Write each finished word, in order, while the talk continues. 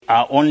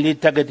are only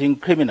targeting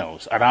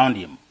criminals around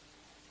him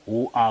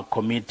who are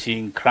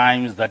committing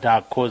crimes that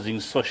are causing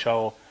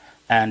social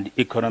and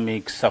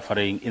economic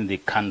suffering in the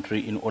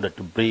country in order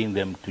to bring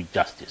them to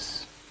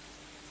justice.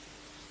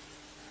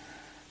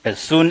 As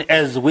soon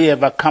as we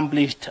have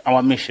accomplished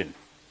our mission,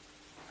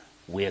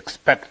 we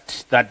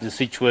expect that the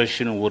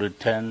situation will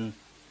return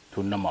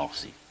to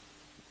normalcy.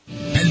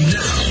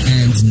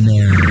 And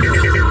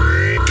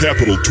now.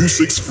 Capital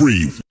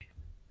 263.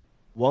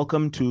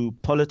 Welcome to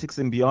Politics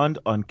and Beyond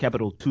on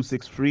Capital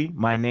 263.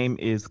 My name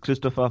is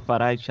Christopher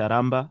Farai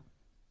Charamba.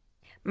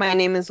 My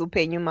name is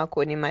Upenyu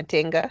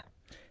Matenga.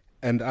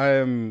 And I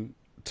am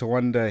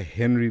Tawanda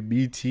Henry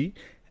Beatty.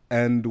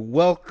 And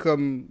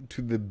welcome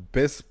to the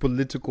best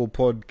political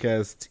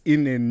podcast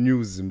in a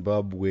new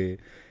Zimbabwe.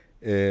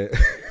 Is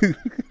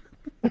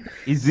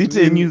it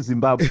a new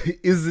Zimbabwe?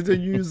 Is it a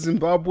new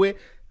Zimbabwe?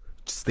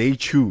 Stay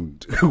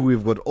tuned.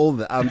 We've got all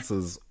the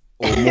answers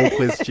or more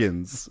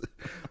questions.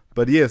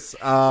 But yes,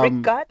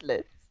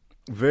 regardless,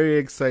 very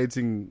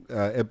exciting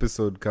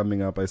episode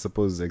coming up. I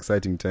suppose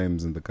exciting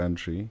times in the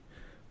country,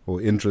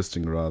 or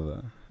interesting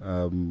rather.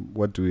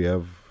 What do we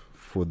have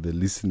for the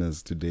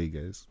listeners today,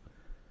 guys?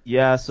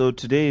 Yeah, so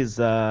today is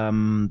the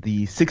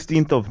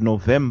 16th of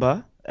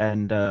November,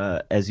 and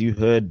as you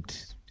heard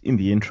in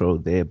the intro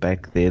there,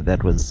 back there,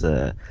 that was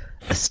a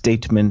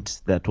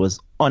statement that was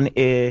on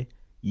air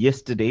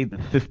yesterday, the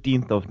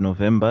 15th of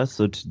November,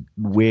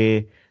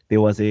 where there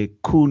was a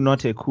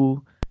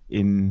coup-not-a-coup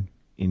in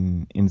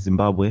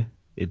Zimbabwe.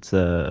 It's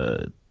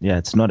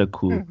not a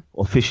coup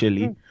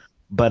officially,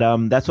 but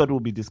that's what we'll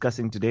be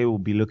discussing today. We'll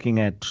be looking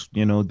at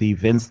the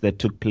events that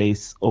took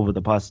place over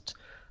the past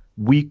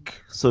week,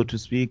 so to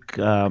speak,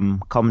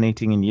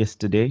 culminating in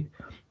yesterday,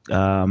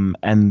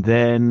 and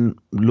then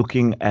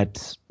looking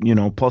at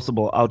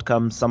possible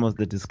outcomes, some of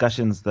the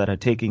discussions that are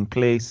taking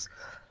place,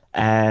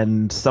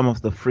 and some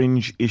of the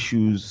fringe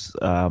issues,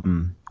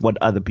 what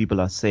other people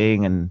are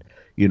saying, and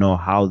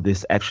how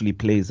this actually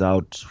plays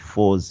out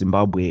for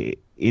Zimbabwe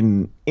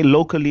in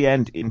locally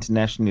and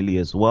internationally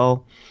as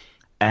well.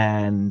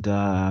 And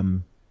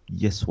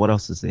yes, what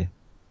else is there?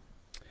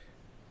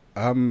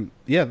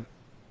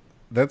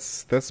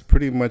 That's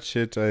pretty much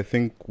it. I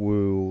think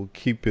we'll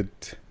keep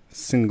it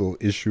single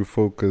issue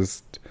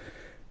focused,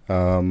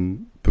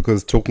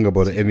 because talking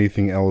about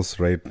anything else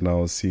right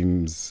now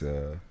seems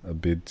a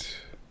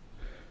bit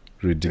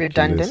ridiculous.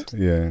 Redundant.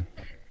 Yeah.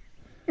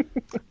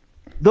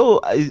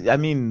 Though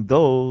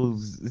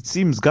it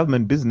seems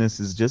government business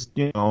is just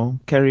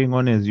carrying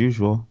on as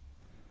usual.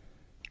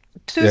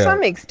 To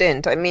some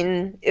extent. I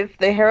mean, if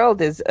the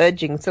Herald is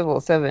urging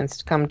civil servants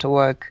to come to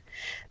work,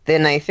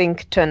 then I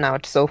think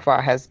turnout so far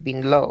has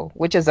been low,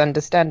 which is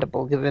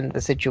understandable given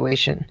the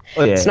situation.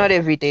 It's not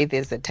every day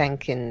there's a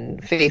tank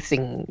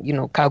facing,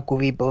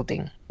 Kaguri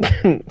building,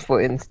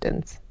 for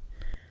instance.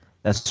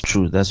 That's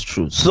true.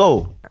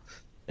 So,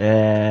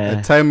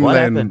 the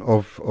timeline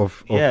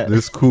of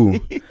this coup.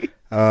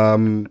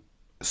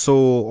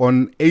 So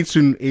on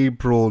 18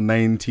 April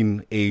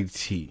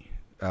 1980,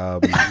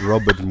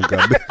 Robert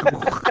Mugabe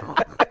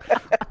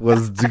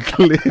was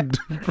declared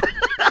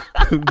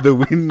the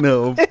winner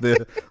of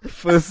the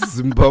first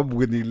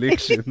Zimbabwean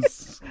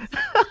elections.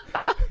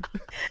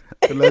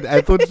 I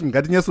thought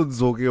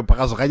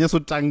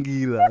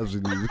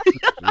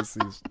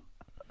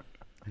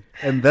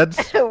and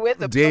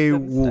that day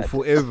will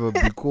forever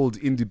be called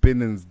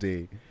Independence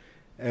Day.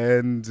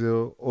 And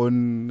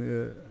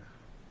on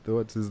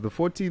what is the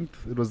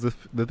 14th? It was the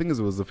thing is,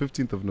 it was the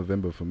 15th of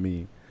November for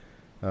me,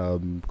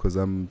 because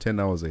I'm 10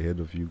 hours ahead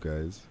of you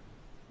guys.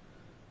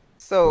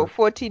 So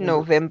 14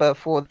 November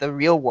for the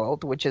real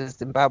world, which is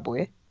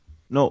Zimbabwe.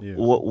 No, yes.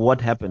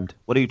 What happened?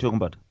 What are you talking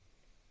about?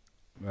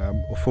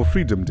 For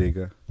Freedom Day.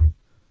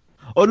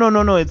 Oh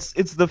no! It's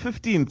the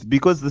 15th,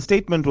 because the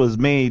statement was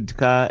made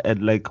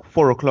at like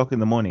 4:00 in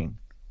the morning.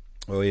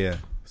 Oh yeah,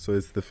 so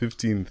it's the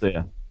 15th. So,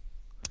 yeah,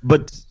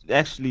 but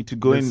actually to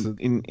go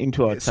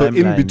into our so timeline,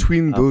 in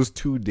between those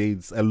two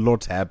dates, a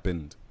lot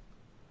happened.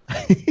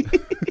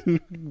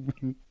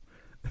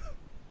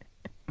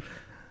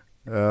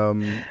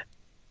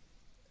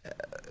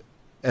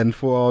 And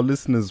for our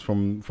listeners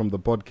from the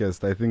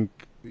podcast, I think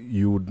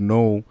you would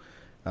know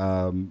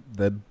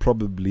that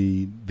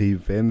probably the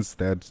events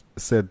that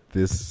set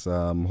this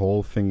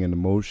whole thing in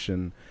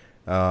motion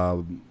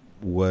were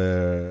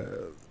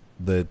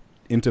the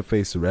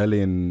interface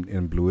rally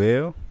in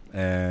Blueo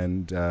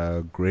and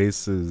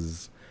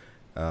Grace's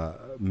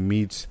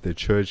meet the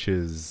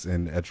churches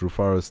at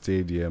Rufaro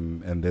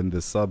Stadium, and then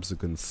the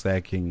subsequent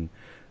sacking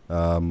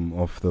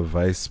of the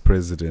vice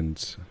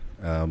president,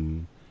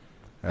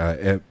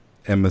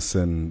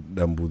 Emerson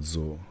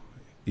Dambudzo,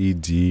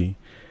 ED,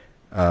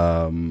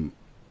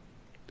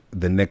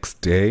 the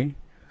next day.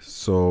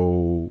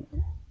 So,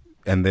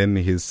 and then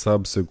his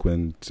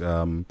subsequent,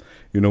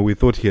 we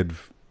thought he had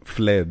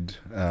fled.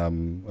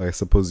 I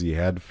suppose he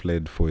had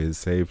fled for his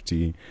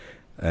safety.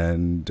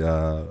 And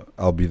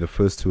I'll be the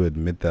first to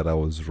admit that I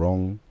was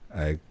wrong.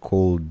 I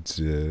called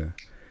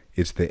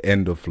it's the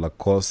end of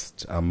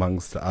Lacoste,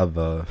 amongst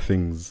other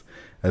things.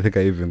 I think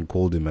I even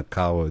called him a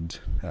coward.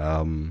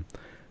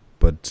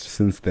 But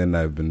since then,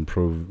 I've been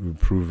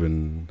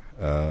proven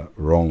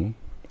wrong.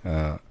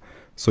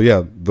 So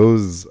yeah,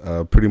 those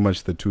are pretty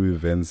much the two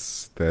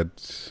events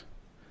that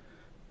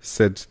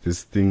set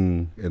this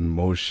thing in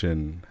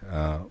motion.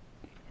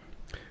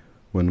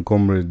 When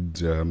Comrade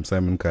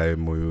Simon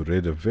Kaimoyo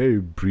read a very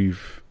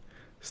brief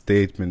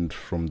statement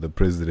from the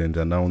president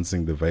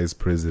announcing the vice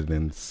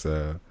president's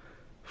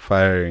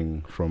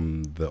firing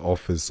from the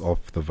office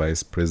of the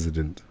vice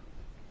presidency.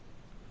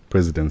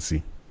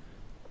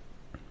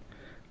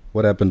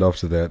 What happened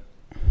after that?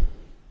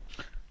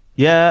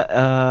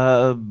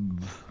 Yeah,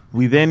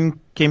 we then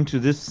came to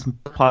this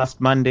past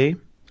Monday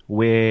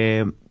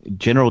where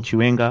General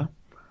Chiwenga,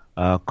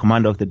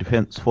 commander of the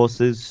Defense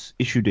Forces,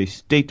 issued a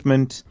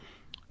statement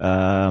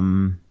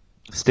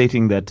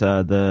stating that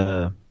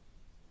the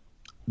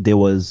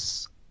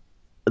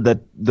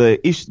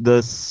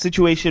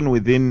situation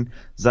within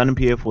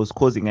ZANU-PF was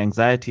causing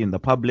anxiety in the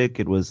public.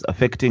 It was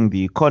affecting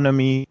the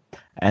economy,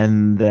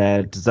 and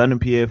that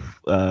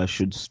ZANU-PF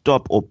should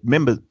stop, or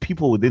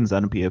people within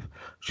ZANU-PF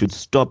should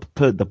stop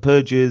the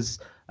purges.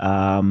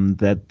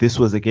 That this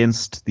was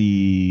against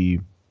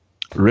the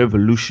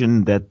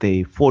revolution that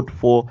they fought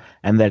for,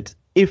 and that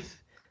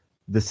if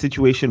the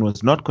situation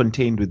was not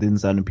contained within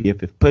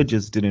ZANU-PF, if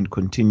purges didn't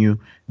continue,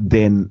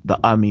 then the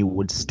army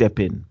would step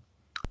in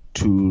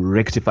to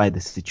rectify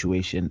the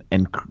situation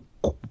and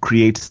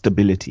create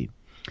stability.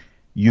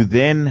 You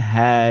then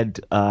had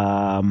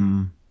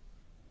on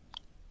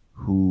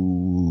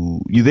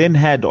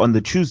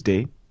the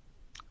Tuesday,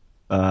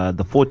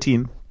 the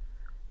 14th,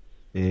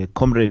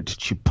 Comrade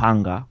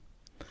Chipanga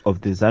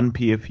of the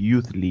ZANU-PF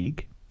Youth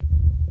League.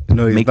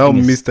 No, he's now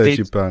Mr.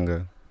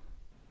 Chipanga.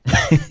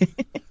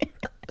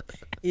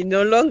 He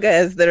no longer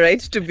has the right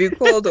to be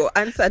called or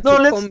answer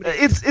to Comrade.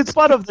 It's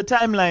part of the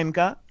timeline,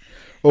 Ka.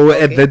 Oh,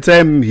 okay. At the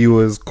time he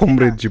was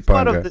Comrade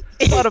Chipanga.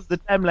 It's part of the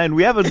timeline.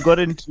 We haven't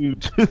gotten to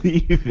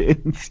the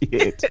events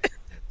yet.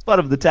 It's part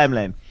of the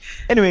timeline.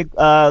 Anyway,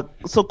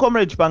 so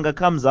Comrade Chipanga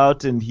comes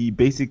out and he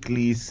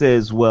basically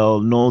says,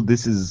 well, no,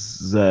 this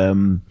is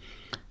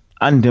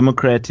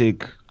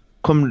undemocratic.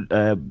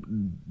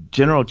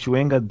 General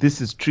Chiwenga,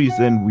 this is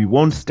treason. We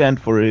won't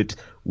stand for it.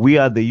 We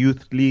are the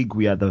Youth League.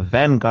 We are the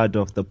vanguard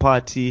of the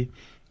party.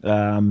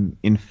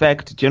 In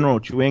fact, General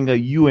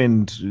Chiwenga, you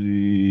and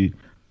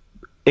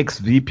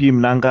ex-VP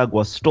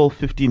Mnangagwa stole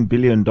 $15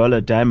 billion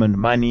diamond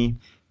money.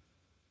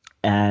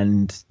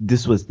 And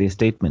this was their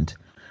statement.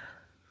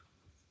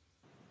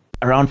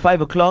 Around 5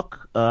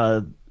 o'clock,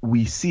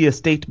 we see a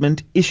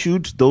statement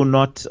issued, though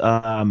not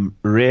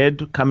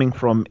read, coming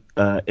from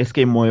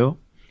SK Moyo,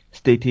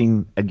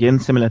 stating again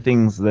similar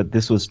things, that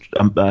this was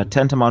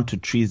tantamount to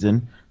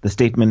treason, the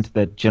statement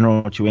that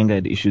General Chiwenga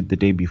had issued the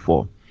day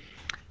before.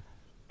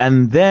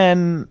 And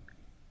then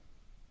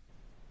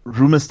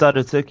rumors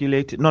started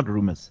circulating, not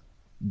rumors,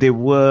 there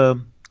were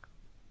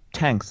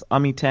tanks,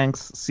 army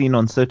tanks seen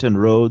on certain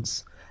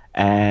roads,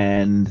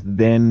 and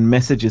then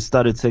messages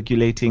started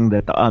circulating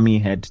that the army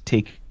had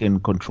taken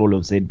control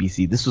of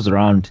ZBC. This was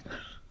around,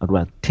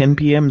 10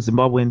 p.m.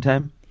 Zimbabwean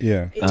time?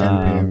 Yeah, 10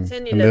 p.m.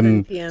 10,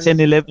 11 p.m. 10,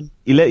 11,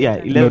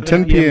 11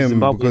 10 p.m.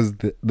 Zimbabwe. Because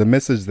the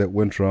message that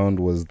went around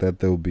was that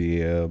there will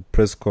be a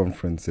press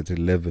conference at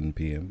 11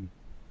 p.m.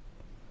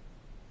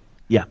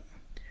 Yeah.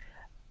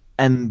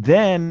 And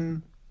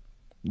then,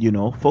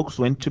 folks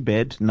went to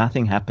bed.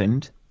 Nothing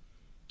happened.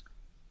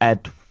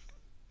 At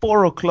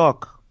 4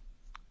 o'clock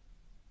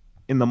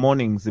in the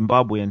morning,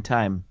 Zimbabwean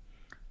time,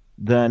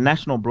 the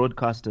national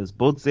broadcasters,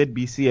 both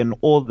ZBC and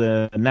all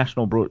the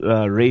national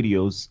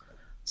radios,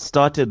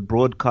 started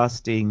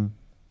broadcasting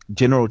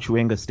General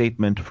Chiwenga's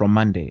statement from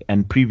Monday,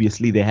 and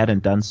previously they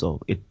hadn't done so.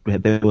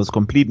 There was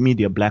complete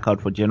media blackout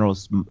for General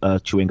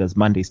Chiwenga's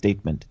Monday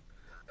statement.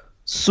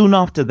 Soon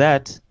after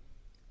that,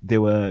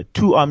 there were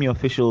two army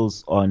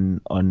officials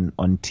on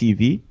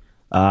TV,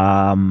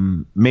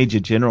 Major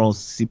General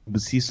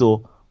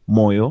Sibusiso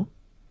Moyo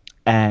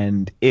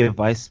and Air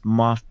Vice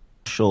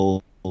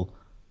Marshal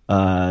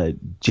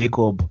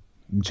Jacob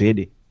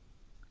Mjede.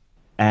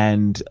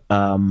 And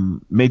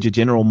Major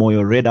General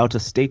Moyo read out a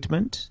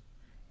statement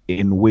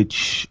in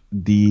which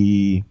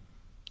they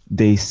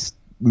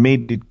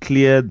made it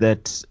clear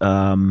that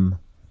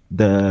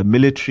the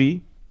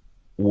military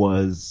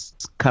was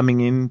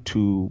coming in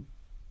to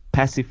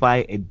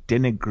pacify a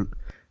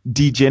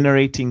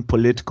degenerating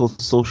political,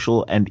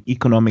 social, and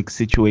economic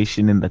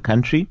situation in the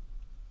country.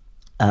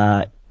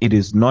 It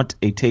is not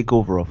a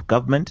takeover of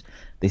government.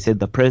 They said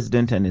the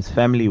president and his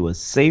family was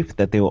safe,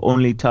 that they were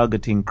only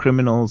targeting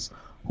criminals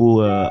who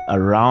were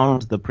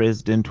around the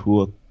president, who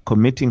were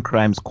committing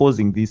crimes,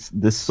 causing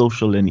this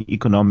social and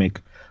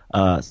economic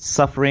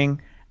suffering,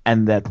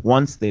 and that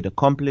once they'd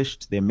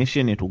accomplished their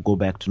mission, it will go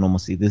back to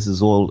normalcy. This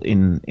is all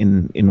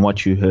in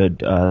what you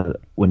heard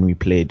when we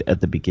played at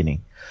the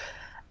beginning.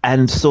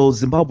 And so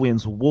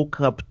Zimbabweans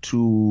woke up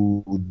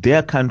to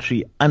their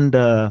country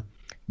under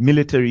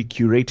military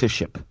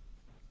curatorship,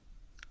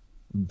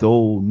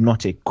 though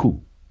not a coup.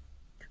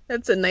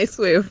 That's a nice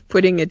way of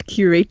putting it,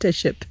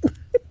 curatorship.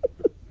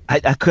 I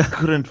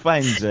couldn't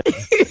find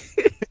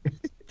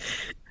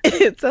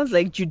It sounds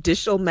like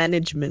judicial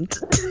management.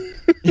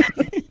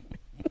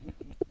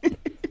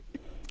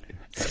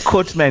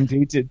 court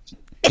mandated.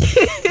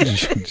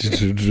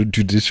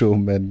 Judicial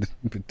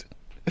management.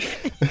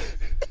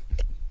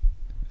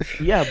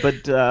 Yeah,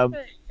 but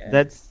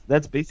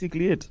that's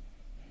basically it.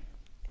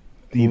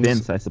 The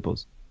events, I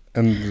suppose.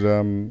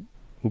 And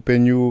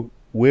Upenyu,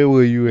 where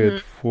were you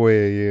at 4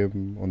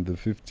 a.m. on the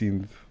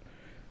 15th,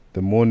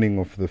 the morning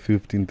of the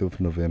 15th of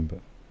November?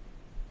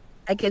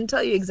 I can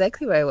tell you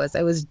exactly where I was.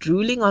 I was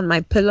drooling on my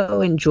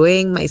pillow,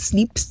 enjoying my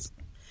sleeps,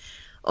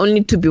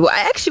 only to be... I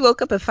actually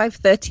woke up at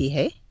 5:30,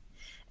 hey?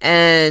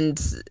 And,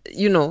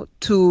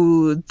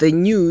 to the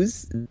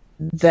news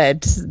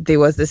that there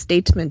was a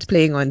statement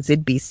playing on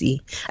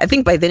ZBC. I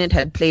think by then it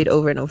had played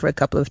over and over a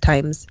couple of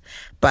times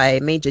by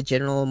Major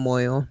General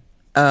Moyo,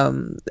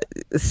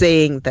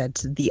 saying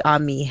that the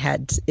army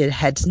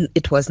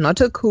it was not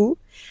a coup.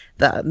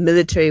 The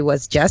military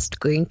was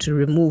just going to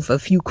remove a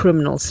few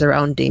criminals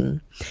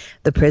surrounding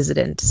the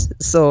president.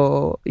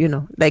 So,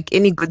 like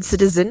any good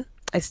citizen,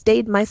 I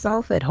stayed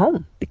myself at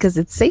home because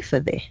it's safer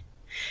there.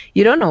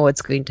 You don't know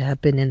what's going to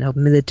happen in a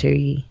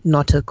military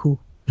not a coup.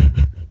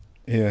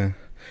 Yeah.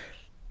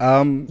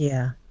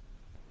 Yeah.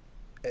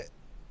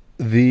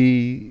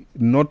 The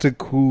not a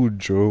coup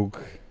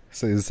joke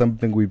is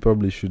something we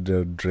probably should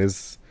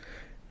address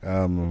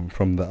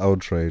from the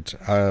outright.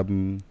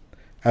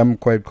 I'm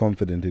quite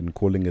confident in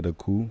calling it a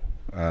coup.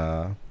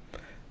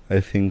 I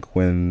think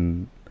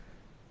when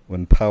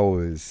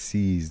power is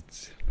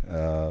seized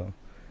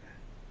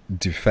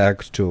de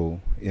facto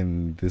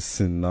in this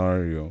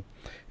scenario,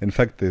 in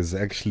fact, there's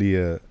actually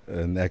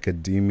an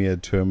academia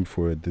term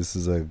for it. This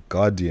is a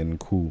guardian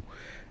coup.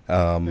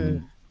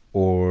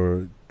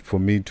 Or for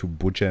me to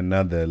butcher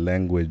another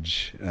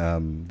language,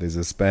 there's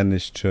a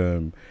Spanish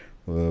term,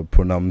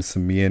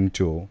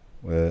 pronunciamiento,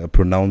 a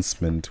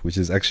pronouncement, which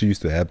is actually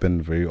used to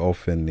happen very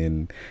often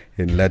in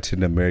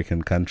Latin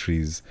American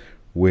countries,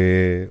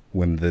 where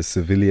when the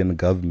civilian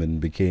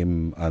government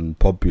became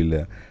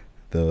unpopular,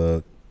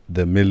 the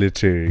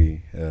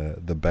military,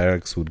 the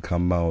barracks would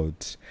come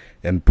out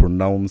and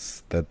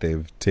pronounce that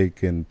they've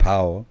taken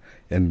power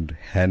and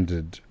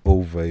handed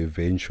over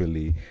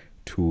eventually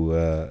to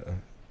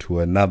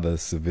another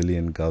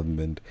civilian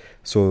government.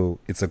 So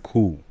it's a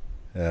coup.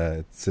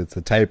 It's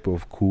a type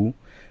of coup.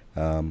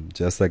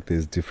 Just like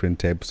there's different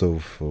types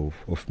of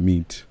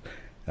meat.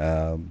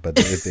 But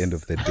at the end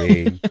of the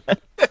day,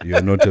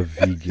 you're not a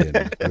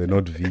vegan. We're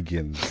not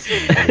vegans.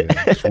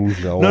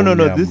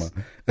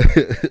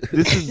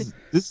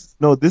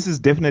 No. This is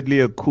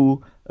definitely a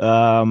coup.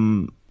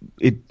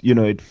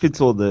 It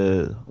fits all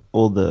the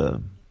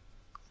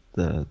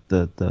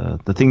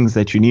things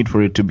that you need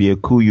for it to be a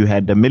coup. You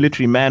had the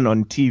military man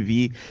on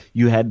TV.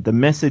 You had the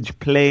message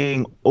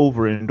playing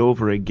over and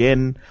over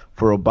again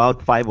for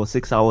about 5 or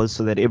 6 hours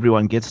so that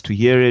everyone gets to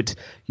hear it.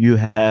 You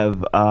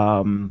have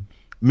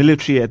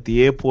military at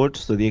the airport,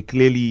 so they're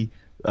clearly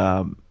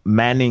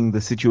manning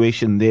the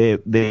situation there.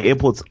 The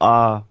airports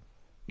are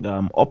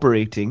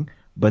operating,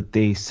 but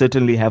they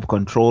certainly have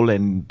control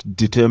and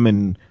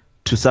determine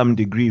to some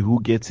degree who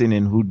gets in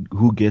and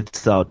who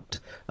gets out.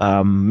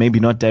 Maybe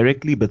not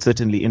directly, but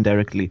certainly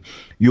indirectly.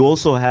 You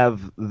also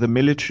have the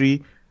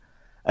military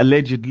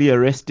allegedly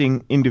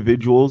arresting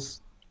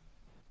individuals,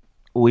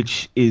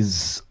 which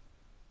the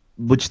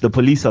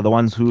police are the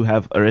ones who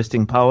have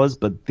arresting powers,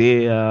 but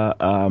their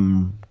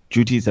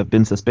duties have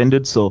been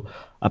suspended. So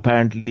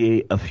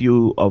apparently a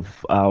few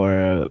of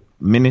our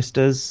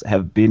ministers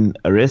have been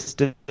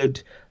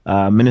arrested.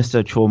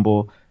 Minister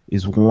Chombo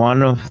is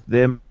one of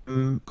them.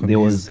 There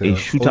was a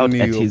shootout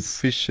at his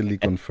officially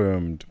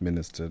confirmed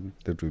minister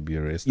that will be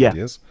arrested.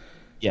 Yes.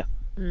 Yeah.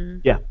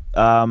 Yeah.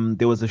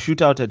 There was a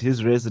shootout at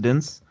his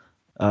residence,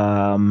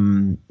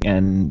 and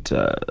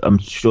I'm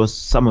sure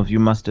some of you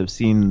must have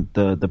seen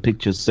the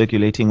pictures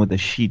circulating with a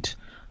sheet.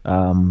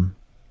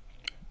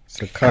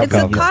 It's a car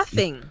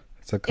thing.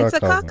 It's a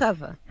car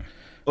cover.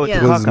 Oh,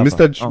 yeah. Because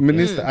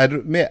Minister, I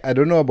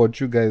don't know about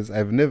you guys.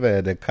 I've never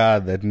had a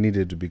car that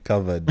needed to be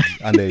covered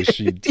under a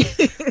sheet.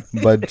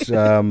 But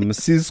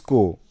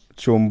Cisco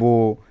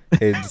Chombo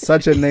had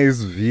such a nice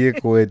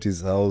vehicle at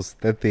his house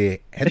that they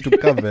had to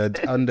cover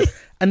it under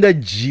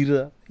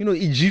jira,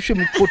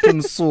 Egyptian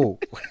cotton sew.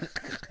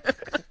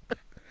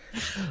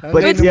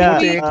 But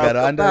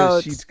under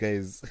a sheet,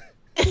 guys.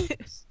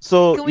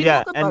 So can we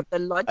talk about the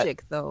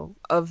logic, though,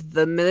 of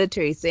the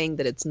military saying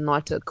that it's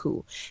not a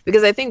coup?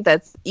 Because I think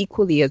that's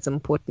equally as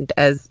important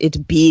as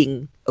it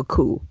being a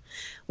coup,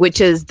 which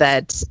is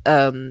that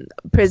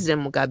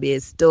President Mugabe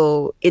is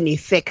still, in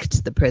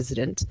effect, the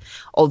president,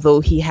 although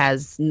he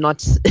has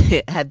not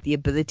had the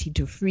ability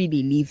to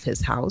freely leave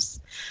his house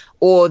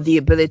or the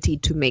ability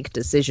to make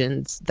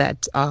decisions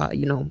that are,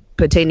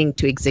 pertaining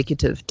to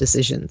executive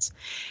decisions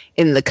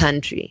in the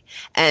country.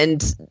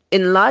 And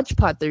in large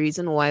part, the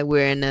reason why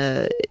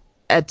we're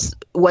at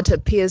what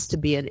appears to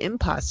be an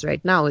impasse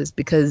right now is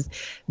because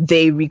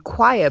they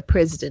require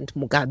President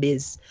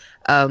Mugabe's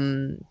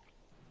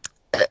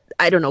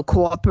I don't know,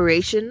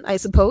 cooperation, I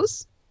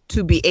suppose,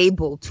 to be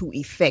able to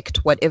effect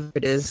whatever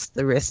it is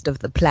the rest of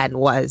the plan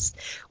was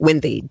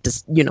when they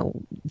just,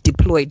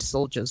 deployed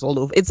soldiers all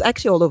over. It's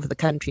actually all over the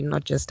country,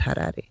 not just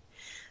Harare.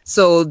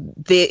 So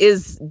there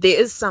is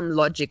some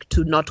logic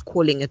to not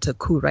calling it a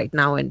coup right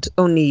now and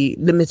only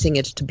limiting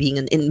it to being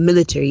an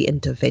military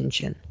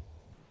intervention.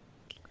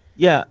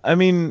 Yeah, I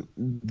mean,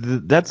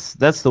 that's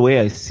the way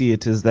I see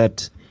it, is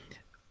that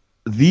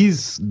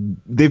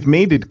they've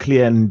made it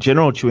clear, and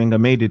General Chiwenga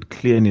made it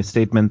clear in his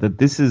statement, that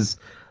this is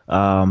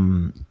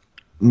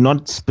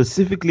not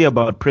specifically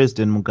about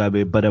President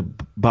Mugabe, but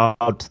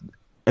about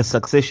a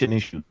succession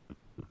issue,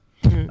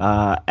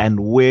 and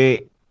where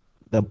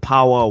the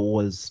power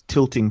was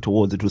tilting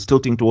towards. It was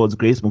tilting towards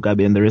Grace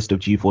Mugabe and the rest of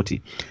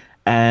G40,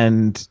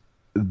 and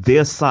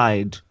their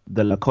side,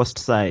 the Lacoste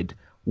side,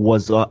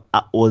 was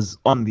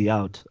on the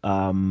out. There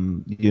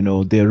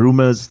are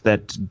rumors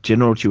that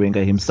General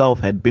Chiwenga himself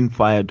had been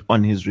fired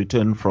on his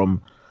return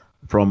from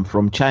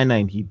China,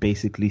 and he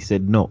basically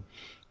said no.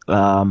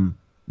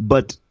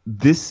 But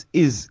this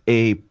is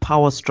a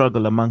power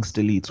struggle amongst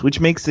elites, which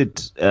makes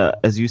it,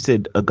 as you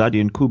said, a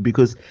guardian coup,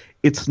 because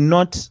it's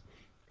not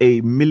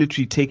a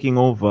military taking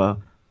over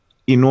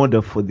in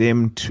order for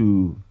them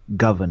to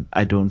govern.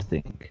 I don't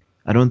think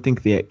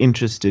they're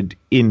interested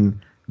in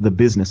the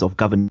business of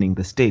governing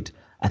the state.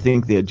 I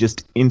think they're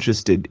just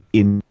interested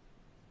in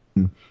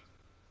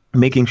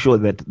making sure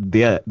that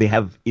they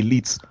have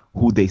elites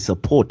who they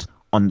support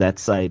on that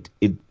side.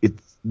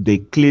 They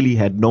clearly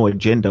had no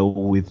agenda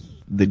with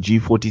the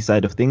G40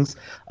 side of things,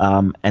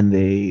 and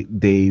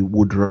they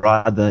would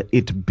rather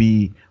it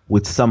be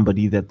with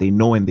somebody that they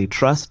know and they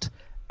trust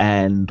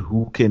and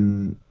who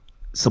can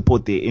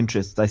support their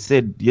interests. I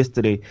said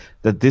yesterday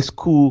that this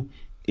coup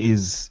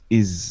is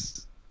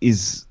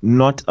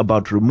not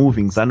about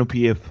removing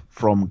ZANU-PF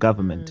from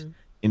government.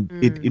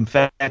 In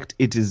fact,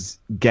 it is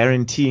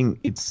guaranteeing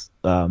it's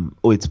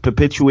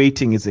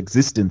perpetuating its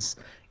existence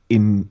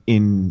in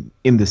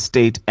the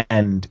state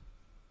and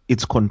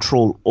its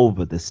control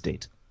over the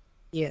state.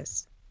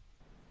 Yes.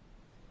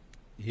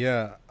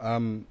 Yeah.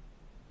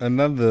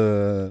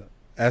 Another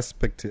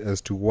aspect as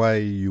to why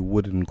you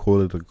wouldn't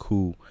call it a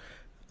coup.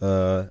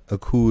 A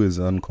coup is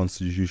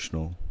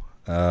unconstitutional.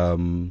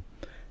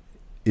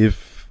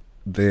 If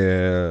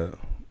the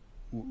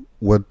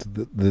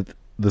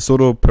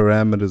sort of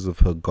parameters of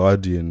her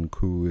guardian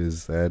coup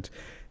is that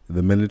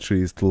the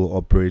military is still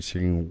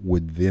operating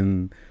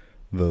within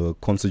the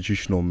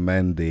constitutional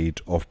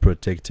mandate of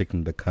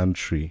protecting the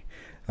country.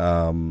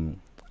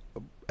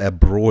 A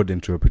broad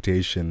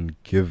interpretation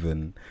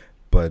given,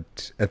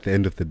 but at the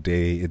end of the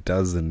day, it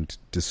doesn't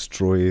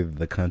destroy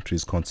the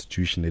country's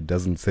constitution. It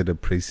doesn't set a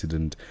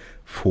precedent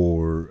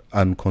for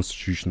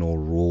unconstitutional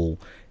rule.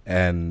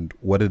 And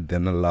what it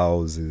then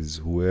allows is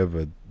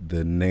whoever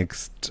the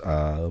next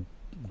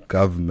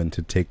government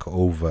to take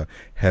over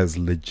has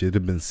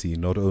legitimacy,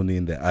 not only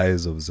in the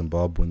eyes of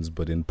Zimbabweans,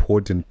 but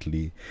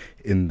importantly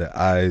in the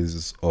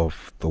eyes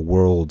of the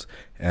world.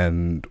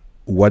 And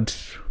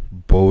what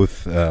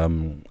both ED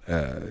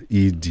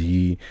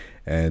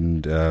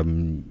and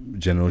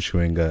General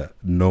Chiwenga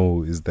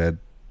know is that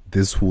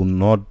this will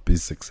not be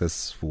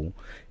successful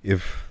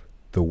if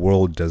the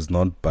world does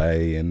not buy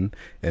in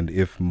and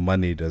if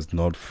money does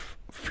not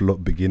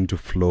begin to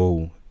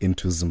flow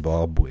into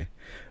Zimbabwe.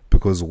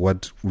 Because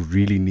what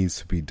really needs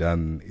to be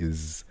done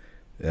is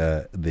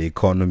the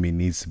economy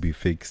needs to be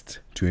fixed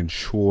to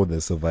ensure the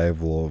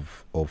survival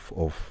of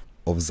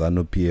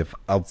ZANU-PF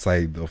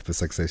outside of the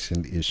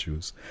succession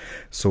issues.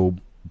 So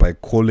by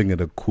calling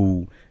it a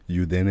coup,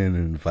 you then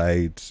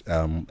invite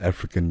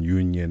African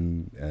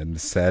Union and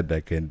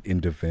SADC and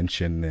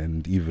intervention,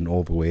 and even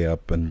all the way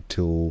up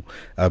until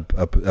to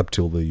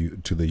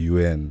the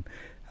UN,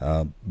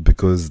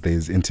 because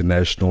there's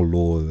international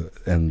law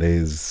and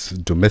there's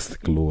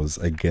domestic laws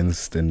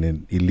against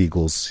an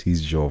illegal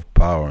seizure of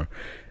power.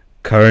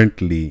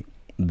 Currently,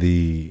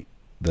 the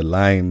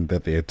line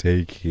that they're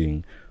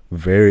taking,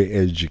 very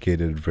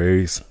educated,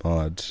 very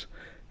smart,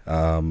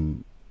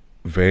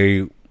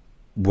 very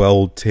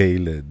well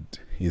tailored,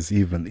 is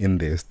even in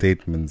their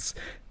statements.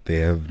 They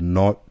have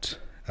not,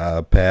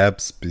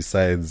 perhaps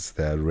besides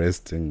the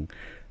arresting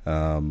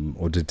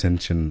or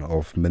detention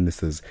of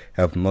ministers,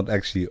 have not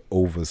actually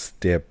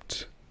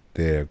overstepped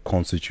their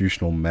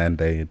constitutional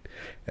mandate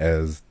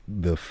as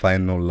the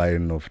final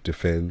line of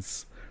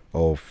defense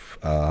of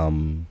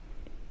the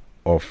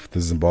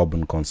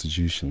Zimbabwean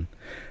constitution.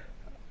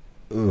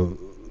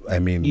 I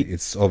mean,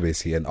 it's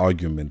obviously an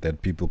argument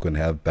that people can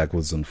have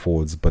backwards and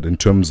forwards, but in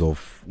terms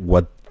of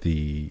what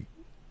the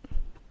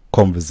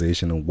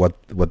conversation and what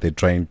they're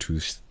trying to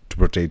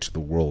portray to the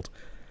world,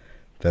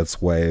 that's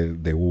why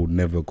they will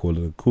never call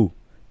it a coup.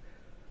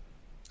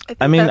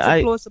 I mean, that's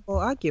a plausible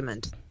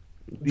argument.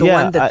 The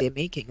one that they're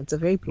making, it's a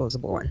very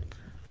plausible one.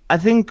 I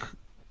think,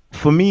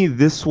 for me,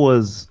 this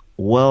was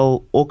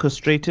well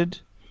orchestrated.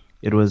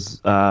 It was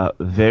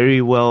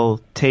very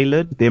well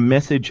tailored. Their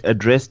message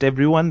addressed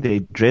everyone. They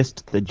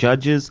addressed the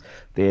judges.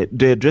 They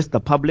addressed the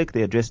public.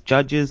 They addressed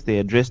judges. They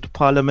addressed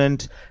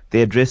parliament.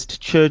 They addressed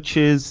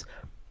churches.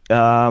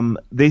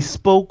 They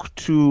spoke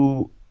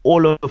to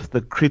all of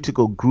the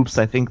critical groups,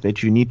 I think,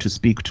 that you need to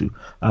speak to.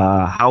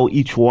 How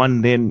each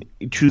one then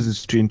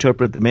chooses to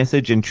interpret the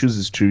message and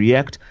chooses to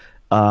react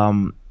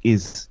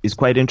is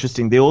quite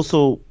interesting. They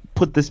also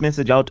put this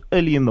message out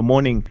early in the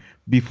morning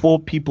before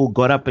people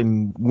got up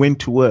and went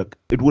to work.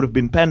 It would have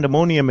been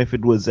pandemonium if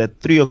it was at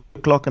 3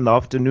 o'clock in the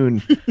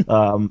afternoon,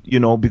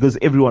 because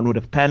everyone would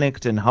have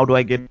panicked. And how do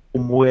I get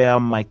home? Where are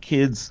my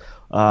kids?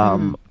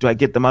 Do I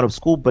get them out of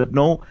school? But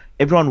no,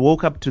 everyone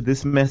woke up to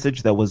this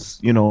message that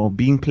was,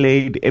 being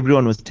played.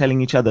 Everyone was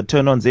telling each other,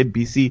 turn on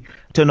ZBC,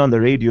 turn on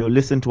the radio,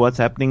 listen to what's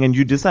happening, and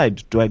you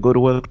decide, do I go to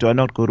work? Do I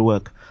not go to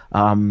work?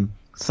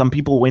 Some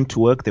people went to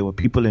work. There were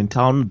people in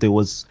town. There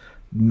was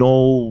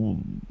no,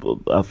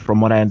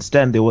 from what I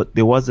understand,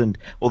 there wasn't,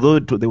 although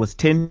there was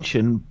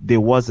tension, there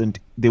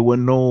were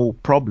no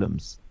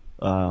problems.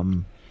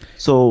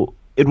 So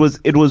it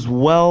was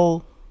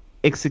well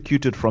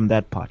executed from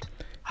that part.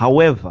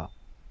 However,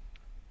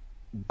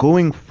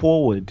 going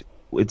forward,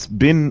 it's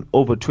been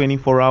over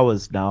 24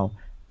 hours now,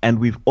 and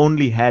we've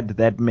only had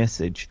that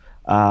message.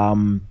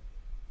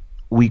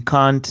 We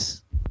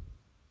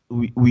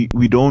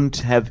don't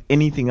have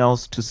anything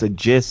else to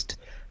suggest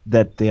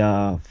that they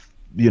are,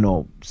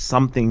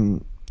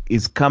 something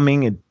is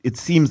coming. It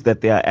seems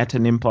that they are at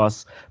an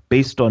impasse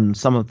based on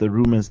some of the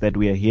rumors that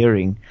we are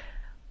hearing.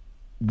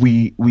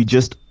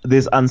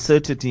 There's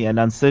uncertainty, and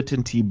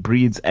uncertainty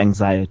breeds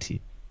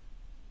anxiety.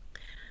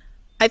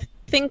 I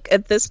think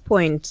at this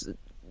point,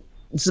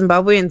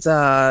 Zimbabweans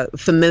are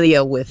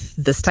familiar with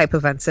this type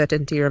of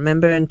uncertainty.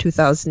 Remember in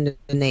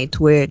 2008,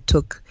 where it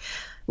took,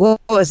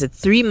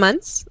 3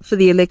 months for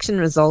the election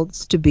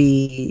results to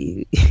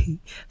be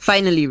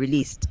finally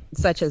released,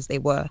 such as they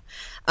were.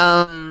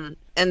 And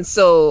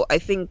so I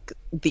think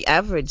the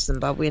average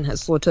Zimbabwean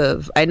has sort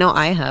of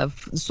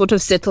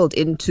settled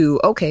into,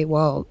 okay,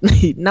 well,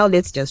 now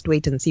let's just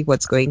wait and see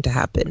what's going to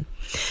happen.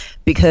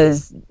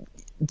 Because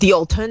the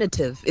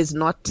alternative is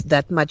not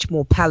that much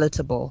more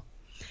palatable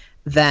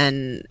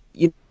than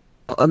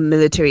a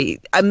military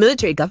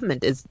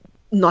government is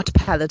not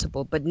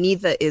palatable, but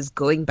neither is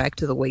going back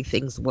to the way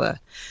things were.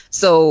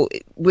 So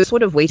we're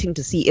sort of waiting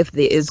to see if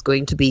there is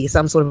going to be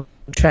some sort of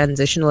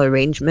transitional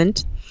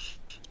arrangement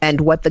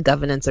and what the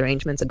governance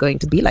arrangements are going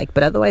to be like.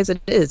 But otherwise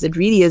it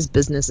really is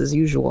business as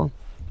usual.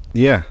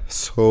 Yeah,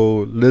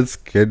 so let's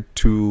get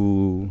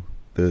to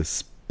the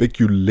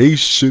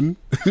speculation.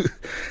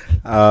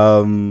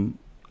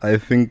 I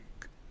think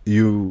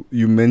you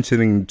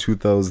mentioning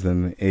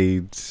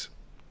 2008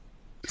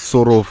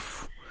 sort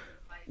of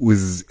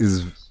is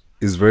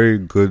very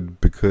good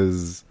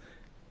because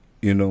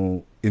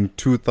in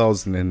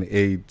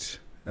 2008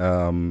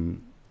 the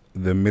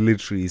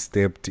military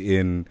stepped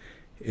in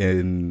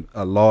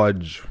a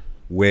large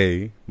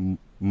way,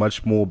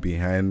 much more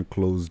behind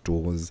closed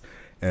doors,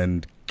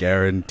 and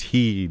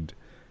guaranteed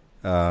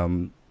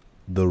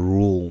the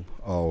rule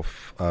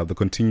of the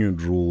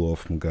continued rule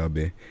of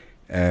Mugabe.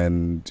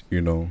 And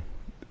 9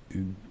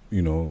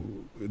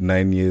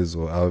 years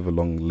or however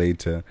long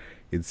later,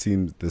 it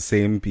seems the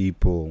same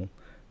people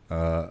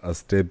are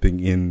stepping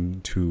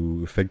in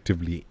to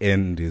effectively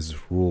end his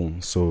rule.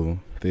 So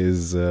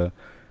there's a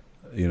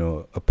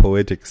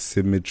poetic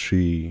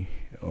symmetry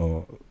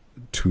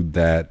to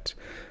that.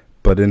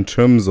 But in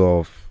terms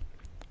of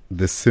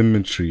the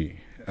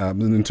symmetry,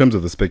 in terms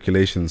of the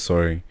speculation,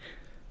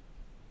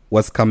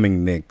 what's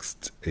coming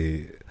next?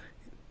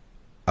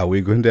 Are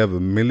we going to have a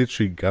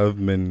military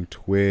government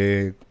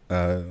where,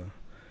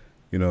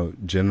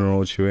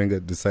 General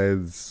Chiwenga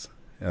decides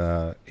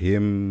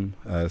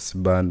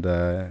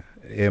Sibanda,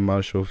 Air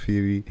Marshal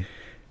Firi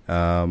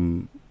are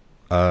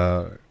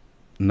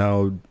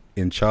now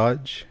in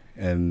charge,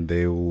 and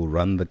they will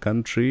run the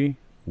country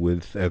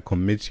with a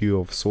committee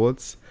of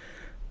sorts?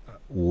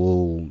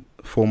 Will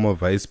former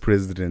Vice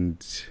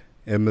President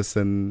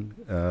Emerson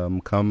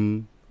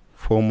come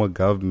form a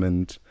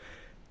government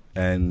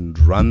and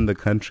run the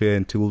country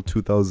until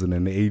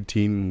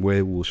 2018,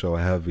 where we shall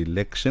have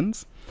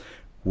elections?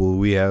 Will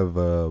we have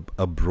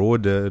a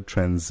broader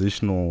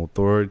transitional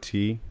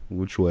authority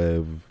which will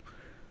have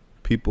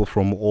people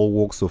from all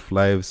walks of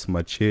life,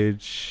 my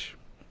church,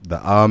 the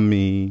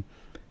army,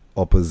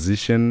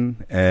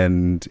 opposition,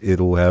 and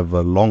it'll have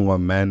a longer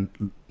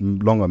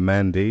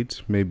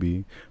mandate,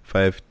 maybe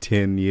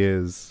 5-10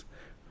 years,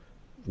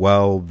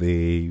 while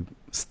they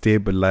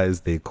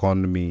stabilize the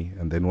economy?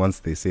 And then once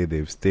they say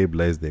they've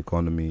stabilized the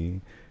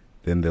economy,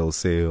 then they'll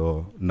say,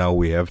 oh, now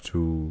we have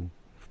to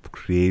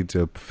create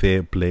a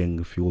fair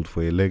playing field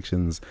for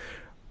elections.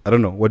 I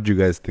don't know. What do you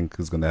guys think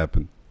is going to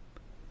happen?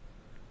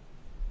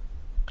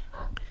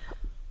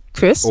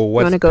 Chris, or you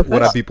want to go first?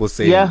 What are people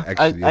saying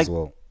as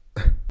well?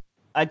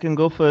 I can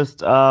go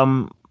first.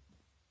 I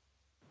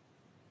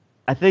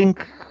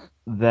think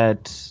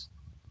that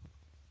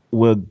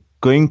we're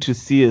going to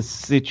see a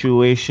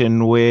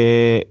situation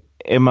where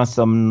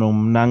Emerson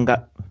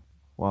Mnangagwa.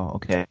 Wow,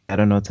 okay, I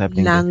don't know what's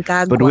happening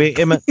there. But where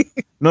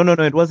no,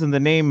 it wasn't the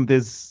name.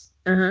 There's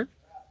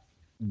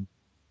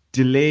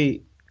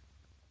delay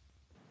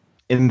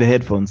in the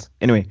headphones.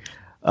 Anyway,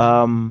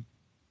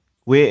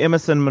 where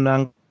Emerson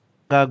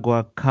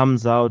Mnangagwa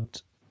comes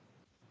out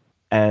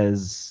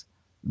as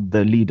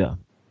the leader.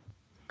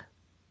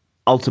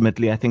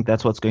 Ultimately, I think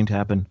that's what's going to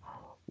happen.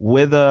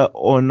 Whether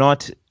or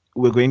not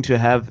we're going to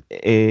have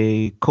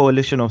a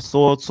coalition of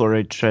sorts or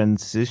a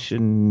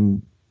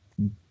transition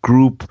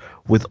group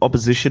with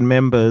opposition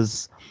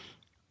members,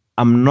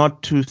 I'm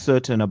not too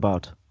certain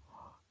about.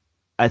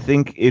 I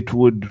think it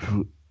would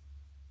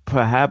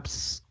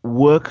perhaps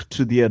work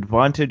to the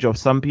advantage of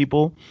some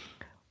people,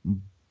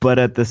 but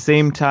at the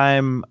same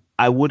time,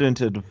 I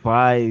wouldn't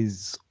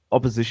advise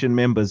opposition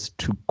members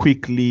to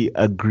quickly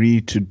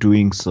agree to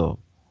doing so.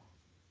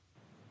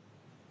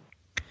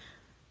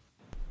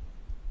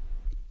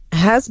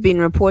 Has been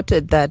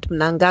reported that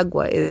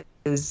Mnangagwa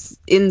is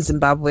in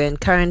Zimbabwe and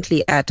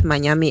currently at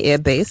Manyami Air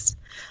Base.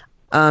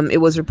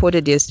 It was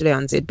reported yesterday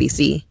on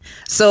ZBC.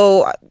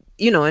 So,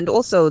 and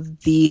also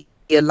the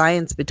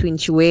alliance between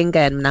Chiwenga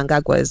and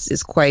Mnangagwa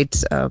is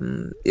quite,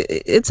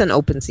 it's an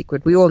open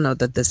secret. We all know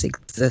that this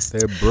exists.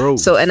 They're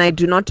bros. So, and I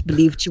do not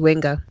believe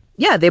Chiwenga.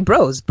 Yeah, they're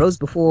bros. Bros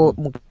before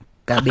Mugabe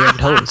and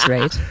hoes,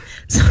 right?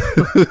 So,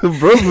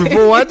 bros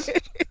before what?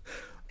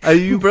 Are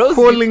you bros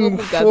calling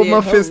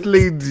former first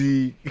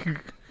lady?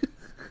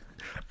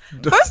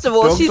 First of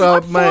all, she's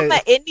not former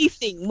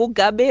anything.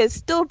 Mugabe is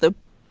still the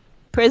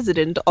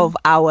president of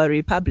our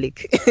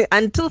republic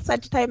until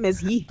such time as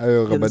he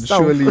himself but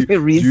surely,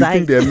 do you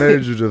think their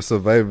marriage would have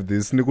survived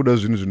this?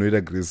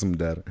 Grace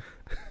Mdara.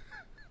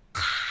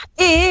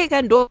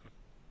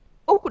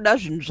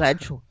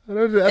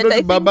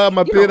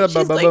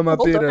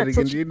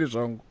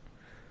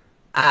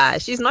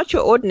 She's not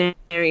your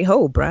ordinary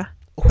hoe, bruh.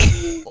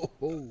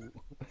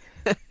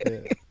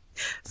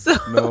 So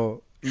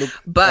no, look,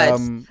 but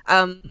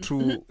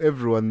to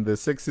everyone, the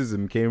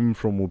sexism came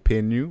from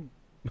Upenyu.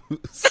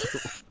 So,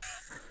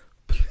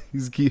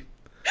 please keep.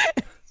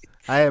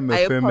 I am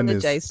a feminist. I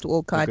apologize to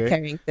all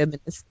card-carrying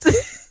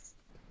feminists.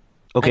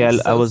 Okay,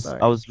 I was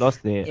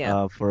lost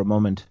there for a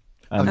moment.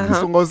 Where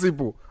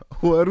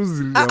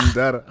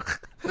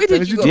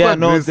did you go? Yeah,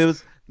 no, there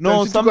was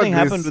something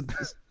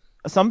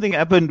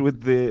happened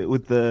with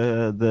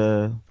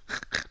the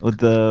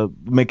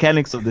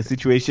mechanics of the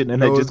situation,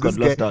 and I just got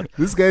lost out.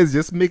 This guy is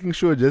just making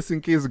sure, just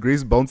in case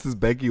Grace bounces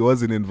back, he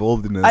wasn't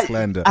involved in a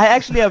slander. I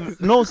actually have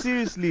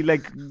seriously,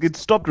 like, it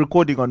stopped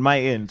recording on my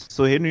end.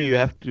 So Henry, you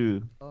have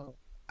to.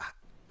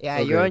 Yeah,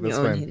 okay, you're on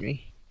your own,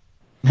 Henry.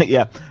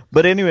 Yeah,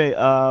 but anyway,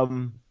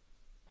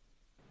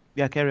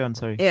 yeah, carry on.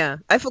 Sorry. Yeah,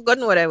 I've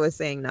forgotten what I was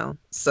saying now.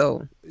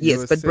 So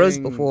yes, but bros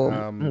before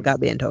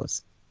Mugabe and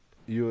hoes.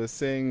 You were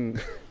saying.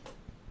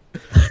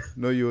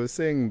 No, you were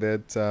saying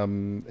that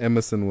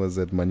Emerson was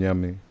at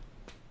Manyami.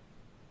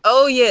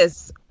 Oh,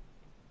 yes.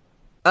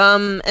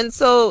 And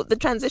so the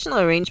transitional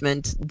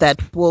arrangement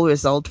that will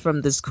result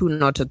from this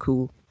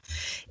coup-not-a-coup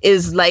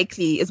is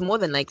more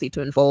than likely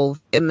to involve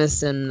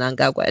Emerson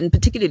Mnangagwa, and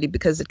particularly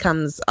because it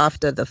comes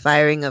after the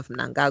firing of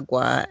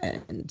Mnangagwa,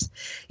 and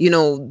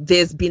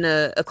there's been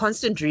a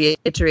constant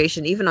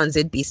reiteration even on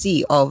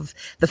ZBC of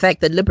the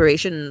fact that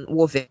Liberation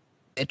War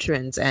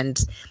veterans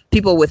and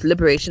people with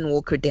Liberation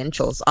War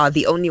credentials are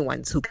the only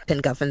ones who can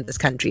govern this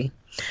country.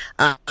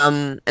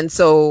 And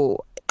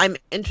so I'm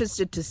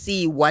interested to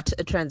see what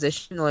a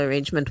transitional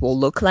arrangement will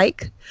look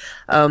like.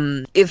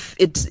 If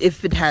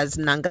it has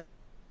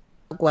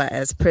Mnangagwa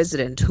as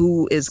president,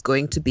 who is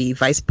going to be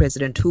vice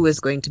president, who is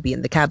going to be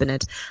in the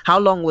cabinet, how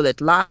long will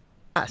it last?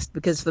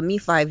 Because for me,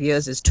 5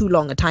 years is too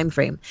long a time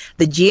frame.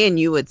 The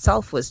GNU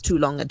itself was too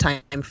long a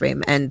time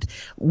frame, and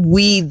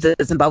we, the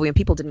Zimbabwean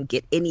people, didn't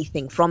get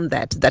anything from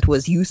that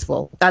was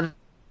useful other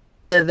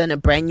than a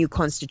brand new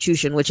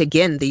constitution, which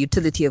again, the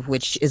utility of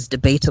which is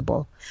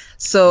debatable.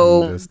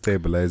 So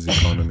stabilize the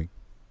economy.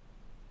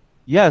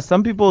 Yeah,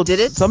 some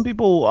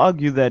people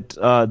argue that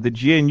the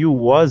GNU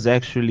was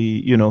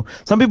actually,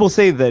 some people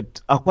say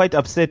that are quite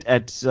upset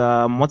at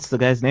what's the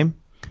guy's name?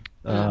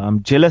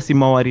 Jealousy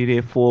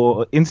Mawarire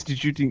for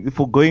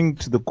going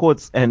to the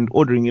courts and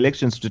ordering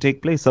elections to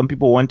take place. Some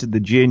people wanted the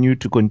GNU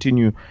to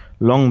continue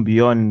long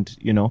beyond,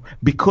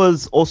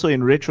 because also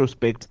in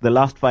retrospect, the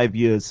last 5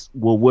 years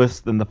were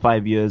worse than the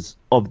 5 years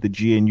of the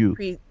GNU.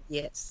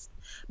 Yes.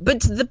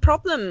 But the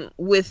problem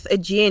with a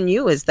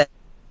GNU is that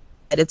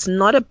it's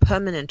not a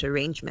permanent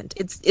arrangement.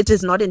 It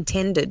is not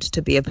intended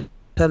to be a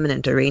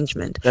permanent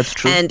arrangement. That's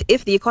true. And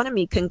if the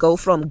economy can go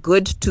from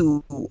good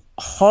to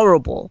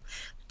horrible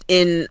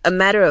in a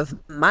matter of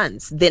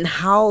months, then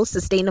how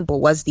sustainable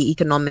was the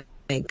economic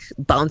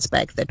bounce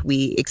back that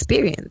we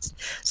experienced?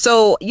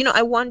 So,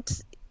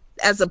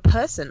 as a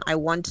person, I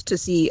want to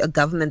see a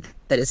government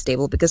that is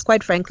stable, because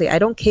quite frankly, I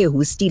don't care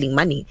who's stealing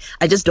money.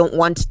 I just don't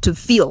want to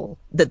feel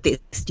that they're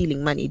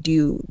stealing money. Do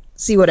you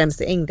see what I'm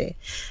saying there?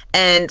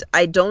 And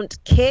I don't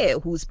care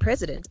who's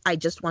president. I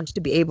just want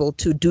to be able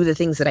to do the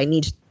things that I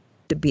need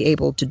to be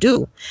able to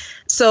do.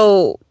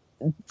 So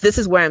this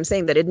is where I'm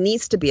saying that it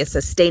needs to be a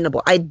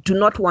sustainable. I do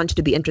not want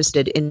to be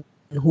interested in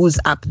who's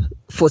up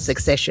for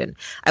succession.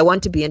 I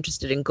want to be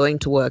interested in going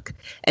to work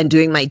and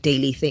doing my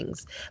daily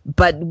things.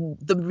 But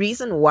the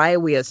reason why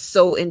we are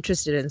so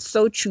interested and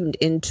so tuned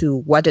into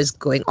what is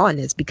going on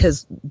is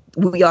because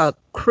we are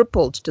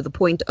crippled to the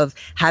point of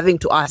having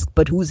to ask,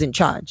 but who's in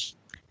charge?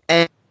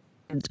 And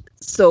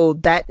so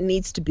that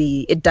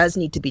it does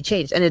need to be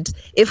changed. And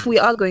if we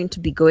are going to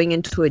be going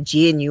into a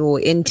GNU or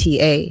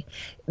NTA,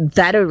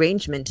 that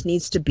arrangement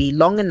needs to be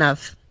long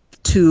enough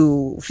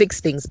to fix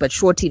things, but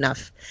short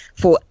enough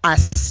for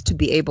us to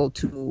be able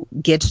to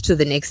get to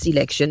the next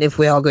election, if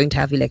we are going to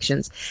have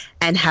elections,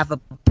 and have a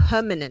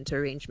permanent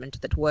arrangement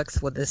that works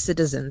for the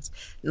citizens,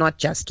 not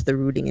just the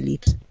ruling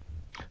elite.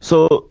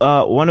 So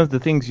one of the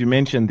things you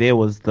mentioned there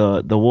was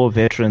the war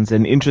veterans,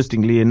 and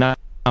interestingly enough,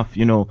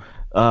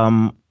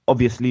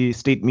 obviously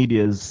state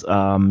media's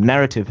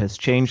narrative has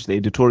changed, the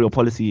editorial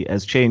policy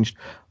has changed,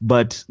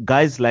 but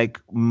guys like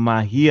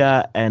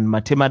Mahia and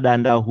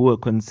Matemadanda, who are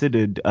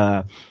considered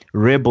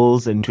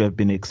rebels and to have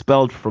been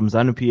expelled from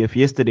ZANU-PF,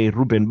 yesterday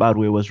Ruben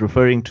Barwe was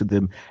referring to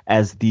them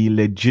as the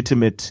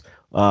legitimate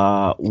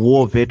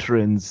war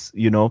veterans,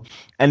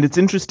 and it's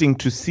interesting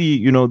to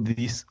see,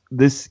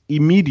 this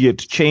immediate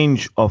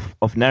change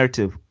of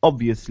narrative.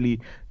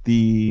 Obviously,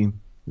 the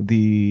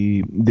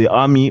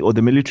army or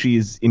the military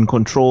is in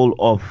control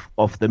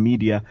of the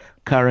media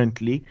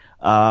currently.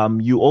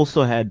 You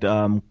also had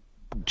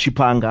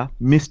Chipanga,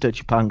 Mr.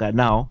 Chipanga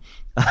now,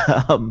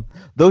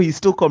 though he's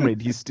still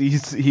comrade, he's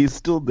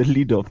still the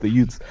leader of the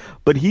youths.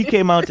 But he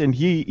came out and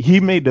he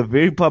made a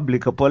very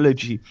public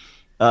apology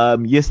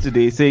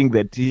yesterday, saying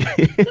that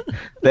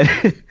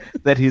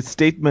that his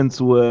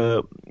statements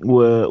were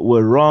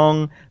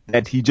wrong,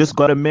 that he just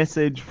got a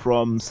message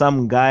from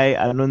some guy,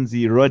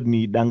 Anonzi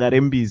Rodney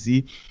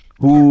Dangarembizi,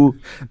 who...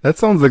 That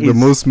sounds like the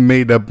most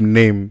made up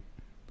name.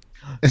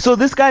 So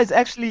this guy is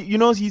actually,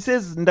 he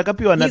says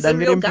Ndakapiwa na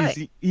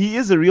Dangarembizi. He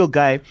is a real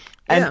guy.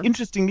 And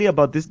interestingly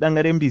about this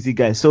Dangarembizi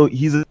guy, so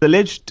he's an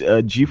alleged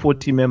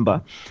G40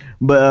 member,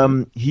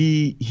 but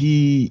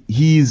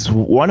he's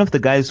one of the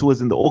guys who was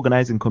in the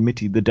organizing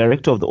committee, the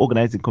director of the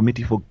organizing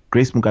committee for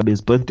Grace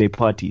Mugabe's birthday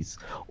parties,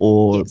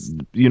 or,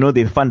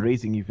 their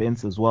fundraising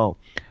events as well.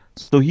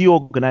 So he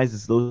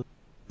organizes those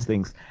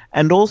things.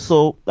 And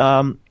also,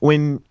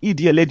 when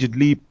ED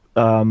allegedly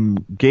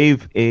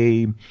gave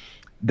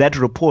that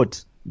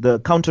report, the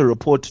counter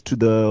report to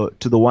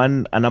the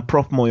one Anna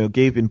Prof Moyo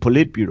gave in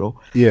Politburo,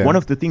 one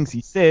of the things he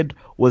said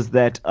was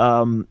that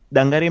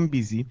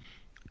Dangarembizi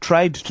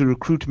tried to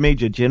recruit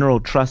Major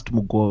General Trust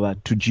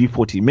Mugova to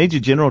G40.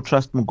 Major General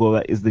Trust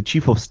Mugova is the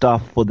chief of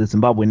staff for the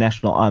Zimbabwe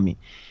National Army.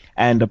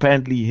 And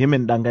apparently him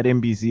and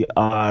Dangarembizi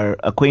are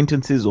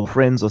acquaintances or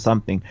friends or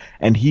something.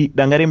 And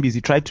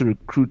Dangarembizi tried to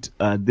recruit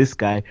this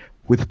guy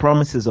with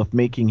promises of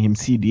making him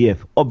CDF.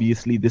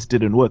 Obviously, this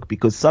didn't work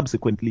because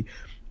subsequently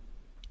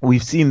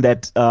we've seen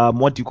that,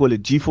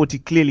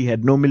 G40 clearly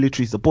had no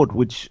military support,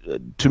 which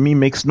to me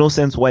makes no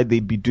sense why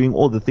they'd be doing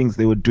all the things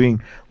they were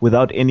doing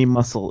without any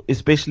muscle,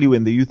 especially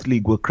when the Youth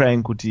League were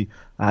crying kuti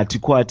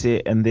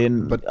Tikwate, and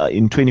then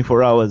in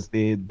 24 hours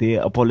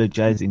they're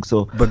apologizing.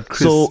 So, but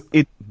Chris,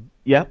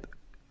 yeah.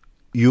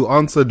 You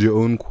answered your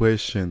own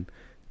question.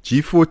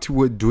 G40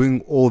 were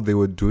doing all they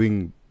were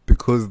doing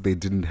because they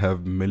didn't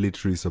have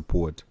military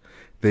support.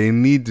 They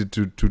needed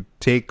to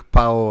take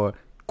power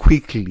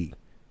quickly.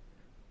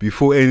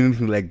 Before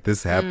anything like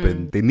this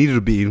happened, they needed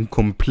to be in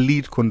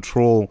complete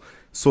control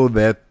so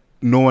that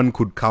no one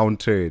could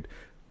counter it.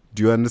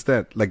 Do you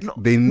understand?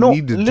 They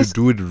needed to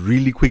do it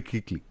really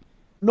quickly.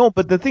 No,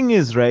 but the thing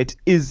is, right,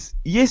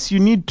 yes, you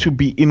need to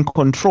be in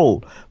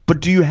control, but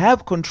do you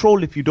have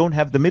control if you don't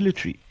have the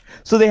military?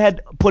 So they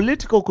had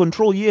political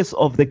control, yes,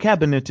 of the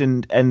cabinet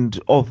and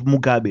of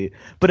Mugabe,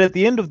 but at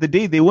the end of the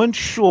day, they weren't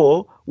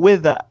sure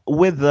whether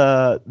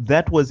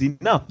that was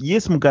enough.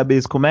 Yes, Mugabe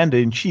is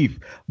commander-in-chief,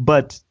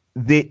 but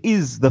there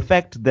is the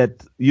fact that,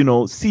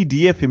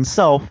 CDF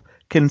himself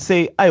can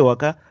say,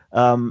 Aiwaka,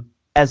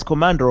 as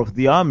commander of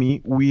the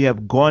army, we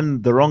have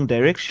gone the wrong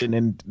direction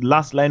and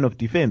last line of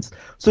defense.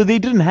 So they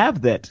didn't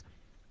have that.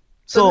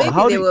 So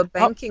maybe they were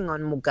banking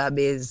on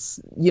Mugabe's,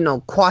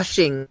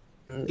 quashing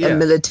a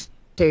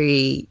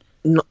military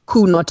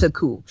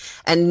coup-not-a-coup.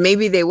 And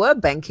maybe they were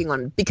banking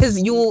on, because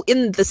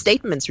in the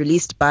statements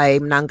released by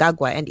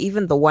Mnangagwa and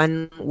even the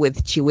one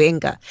with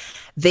Chiwenga,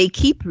 they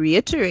keep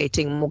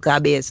reiterating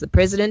Mugabe as the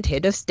president,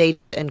 head of state,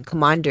 and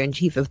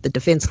commander-in-chief of the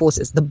defense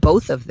forces, the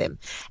both of them.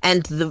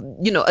 And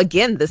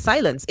again, the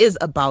silence is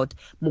about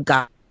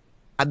Mugabe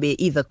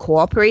either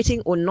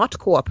cooperating or not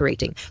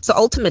cooperating. So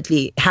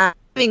ultimately,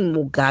 having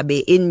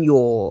Mugabe in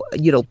your,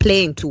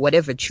 playing to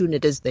whatever tune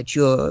it is that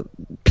you're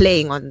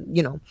playing on,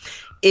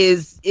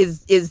 he's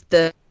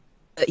the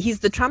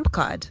trump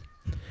card.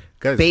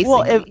 Guys,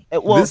 basically,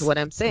 is what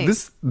I'm saying.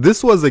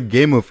 This was a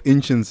game of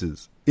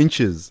inches.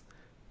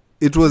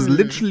 It was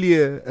literally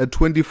a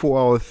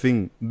 24-hour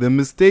thing. The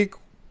mistake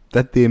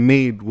that they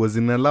made was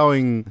in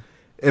allowing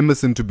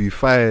Emerson to be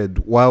fired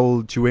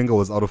while Chiwenga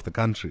was out of the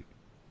country.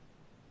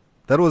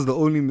 That was the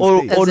only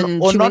mistake.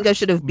 Chiwenga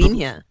should have been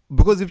here.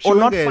 Because if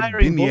Chiwenga had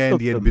been here and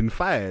he had been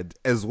fired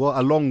as well,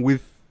 along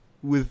with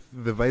with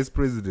the vice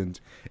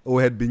president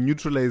or had been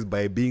neutralized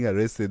by being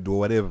arrested or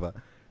whatever,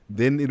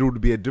 then it would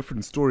be a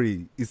different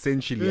story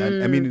essentially.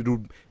 I mean, it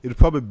would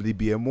probably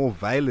be a more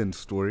violent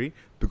story,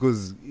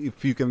 because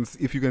if you can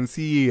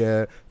see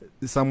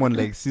someone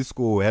like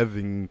Cisco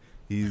having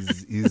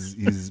his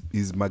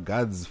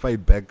Magads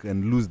fight back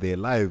and lose their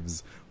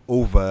lives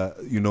over,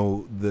 you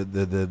know,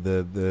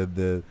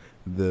 the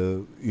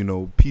you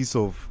know, piece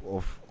of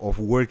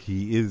work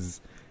he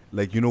is,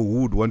 like, you know,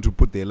 who would want to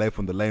put their life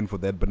on the line for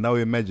that? But now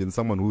imagine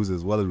someone who's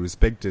as well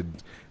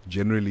respected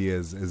generally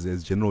as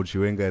General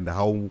Chiwenga, and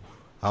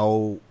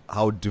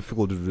how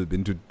difficult it would have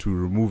been to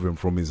remove him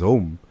from his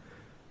home.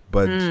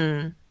 But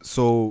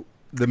so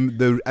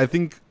I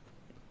think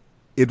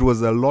it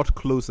was a lot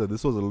closer.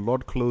 This was a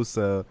lot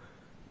closer.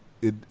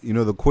 You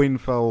know, the coin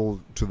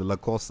fell to the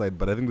Lacoste side,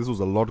 but I think this was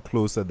a lot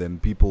closer than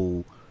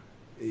people,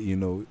 you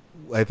know.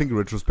 I think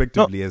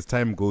retrospectively, as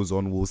time goes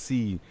on, we'll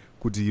see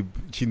Kuti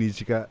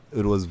Chinichika,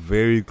 it was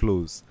very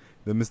close.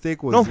 The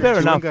mistake was if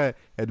Chiwenga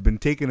had been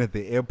taken at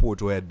the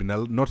airport or had been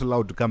not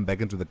allowed to come back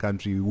into the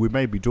country, we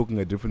might be talking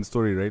a different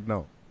story right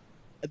now.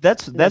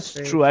 That's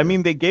true. I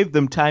mean, they gave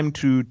them time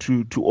to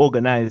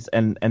organize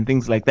and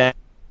things like that.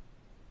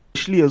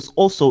 Actually, is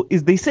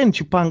they sent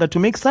Chipanga to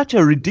make such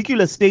a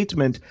ridiculous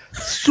statement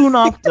soon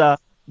after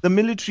the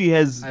military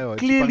has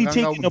clearly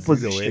taken a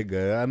position.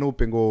 No,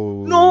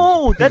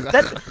 that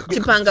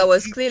Chipanga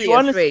was clearly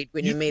afraid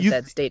when he made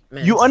that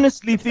statement. You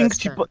honestly think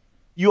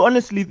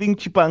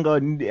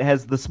Chipanga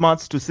has the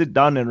smarts to sit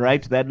down and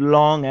write that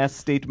long ass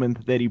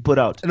statement that he put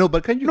out? No,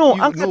 but can you? No,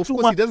 of course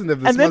he doesn't have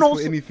the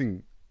smarts for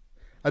anything.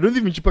 I don't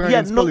even Chipanga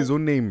can spell his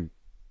own name.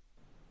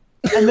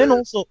 And then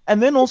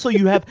also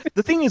you have,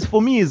 the thing is,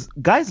 for me, is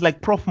guys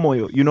like Prof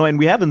Moyo, you know, and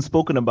we haven't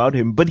spoken about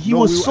him, but I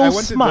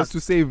wanted smart. Just to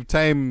save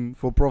time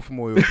for Prof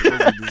Moyo,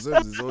 because he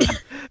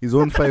deserves his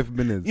own 5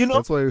 minutes. You know,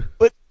 that's why.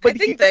 But I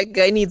think that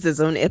guy needs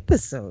his own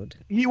episode.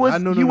 He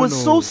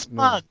was so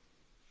smart.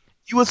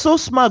 He was so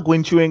smart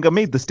when Chiwenga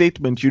made the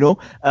statement, you know.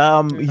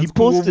 He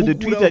posted a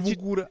tweet at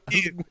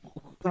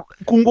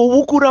Kungo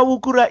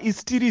wukura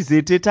istiri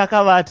zete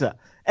takavata.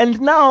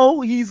 And now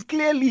he's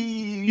clearly,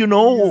 you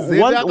know,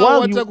 while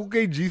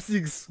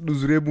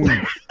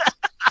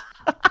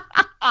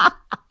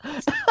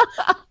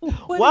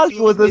he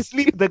was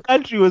asleep, the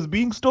country was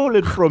being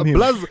stolen from him.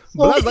 Please.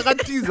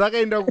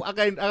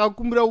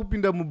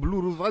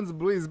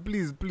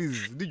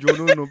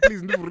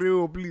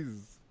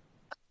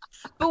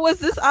 But was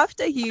this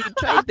after he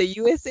tried the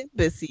U.S.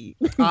 Embassy?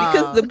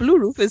 Because the Blue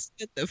Roof is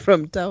further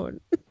from town.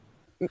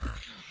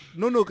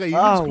 No, he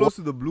lives close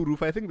to the Blue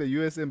Roof. I think the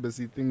U.S.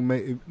 Embassy thing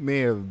may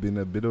have been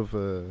a bit of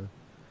an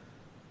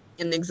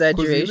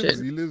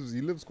exaggeration. He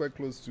lives quite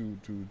close to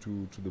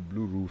the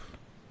Blue Roof.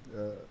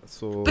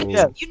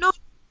 But you know,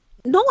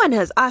 no one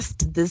has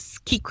asked this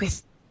key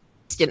question,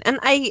 and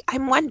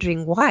I'm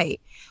wondering why.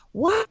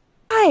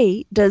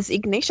 Why does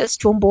Ignatius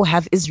Chombo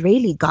have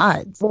Israeli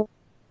guards?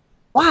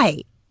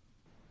 Why?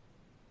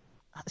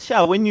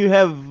 Sure, when you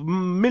have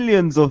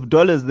millions of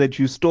dollars that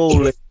you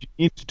stole and you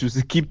need to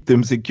keep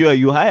them secure,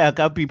 you hire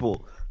car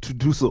people to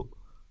do so.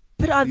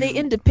 But are they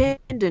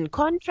independent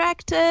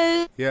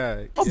contractors?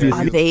 Yeah.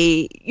 Are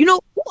they, you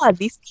know, who are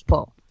these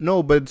people?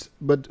 No, but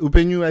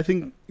Upenyu, I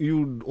think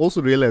you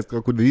also realize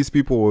these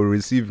people were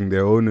receiving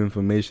their own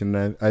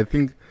information. I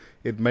think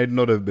it might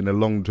not have been a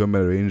long-term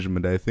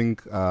arrangement. I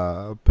think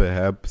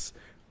perhaps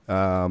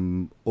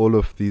all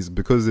of these,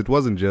 because it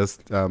wasn't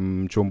just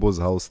Chombo's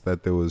house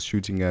that they was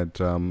shooting at.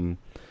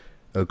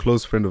 A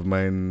close friend of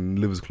mine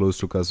lives close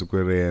to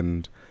Kasukwere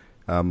and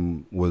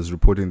was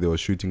reporting they were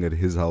shooting at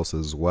his house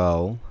as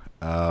well.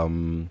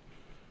 But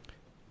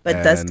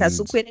does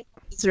Kasukwere have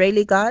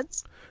Israeli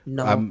guards?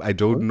 No. I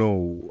don't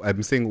know.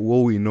 I'm saying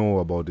all we know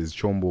about is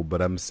Chombo,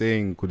 but I'm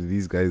saying could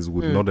these guys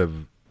would not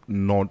have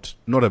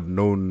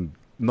known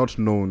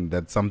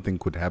that something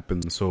could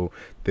happen, so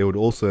they would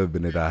also have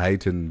been at a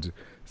heightened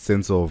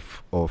sense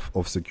of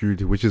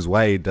security, which is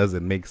why it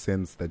doesn't make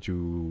sense that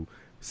you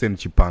send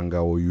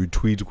Chipanga or you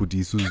tweet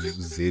Kutisu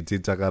Zete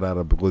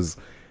Takarara, because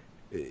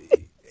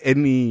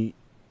any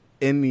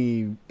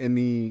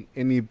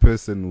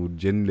person would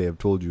generally have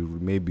told you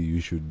maybe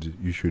you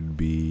should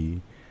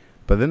be.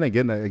 But then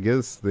again, I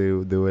guess they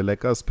were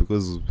like us,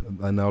 because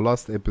in our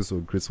last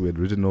episode, Chris, we had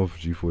written off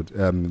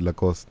G4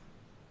 Lacoste.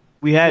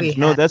 We had.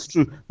 No, that's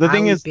true. The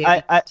thing is,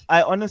 I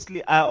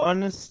honestly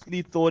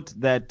thought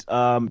that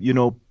you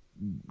know,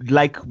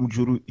 like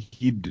Mujuru,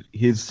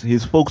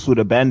 his folks would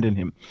abandon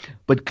him,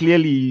 but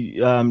clearly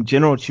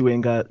General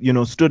Chiwenga, you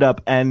know, stood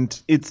up,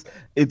 and it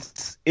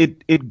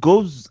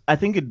goes. I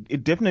think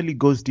it definitely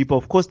goes deeper.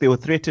 Of course, they were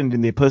threatened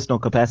in their personal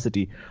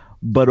capacity,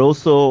 but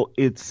also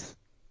it's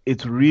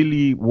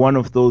really one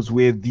of those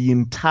where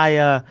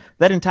that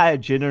entire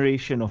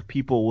generation of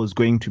people was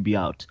going to be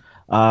out.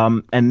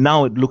 And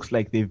now it looks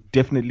like they've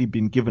definitely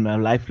been given a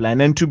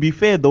lifeline. And to be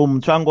fair, though,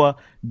 Mnangagwa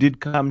did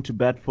come to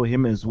bat for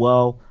him as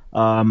well.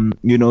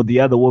 You know, the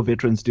other war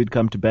veterans did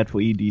come to bat for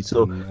ED.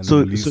 So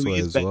Mliswa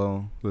as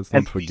well. Let's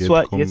not forget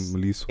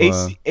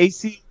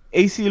Mliswa.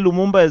 AC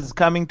Lumumba is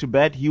coming to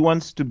bat. He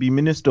wants to be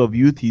Minister of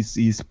Youth.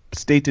 He's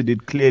stated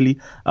it clearly.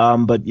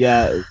 But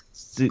yeah,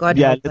 God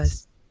help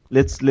us.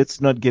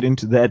 Let's not get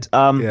into that.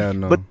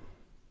 No. But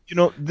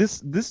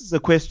this is a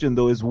question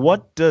though: is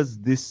what does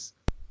this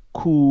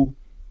coup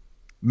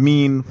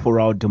mean for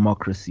our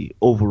democracy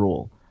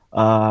overall?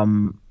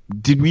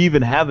 Did we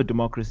even have a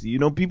democracy?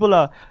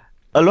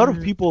 A lot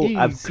of people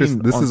I've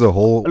seen. Chris, this is a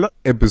whole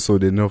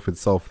episode in of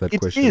itself. That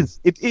question.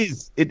 It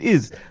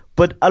is.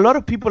 But a lot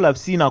of people I've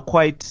seen are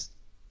quite.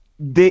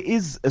 There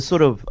is a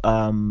sort of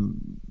I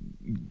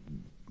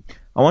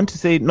want to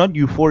say not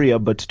euphoria,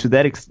 but to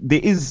that there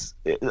is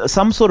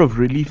some sort of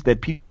relief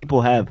that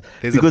people have.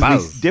 There's a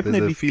buzz. There's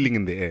a feeling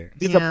in the air.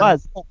 There's a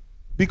buzz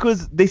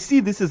because they see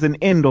this as an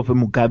end of a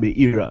Mugabe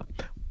era.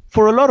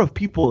 For a lot of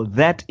people,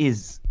 that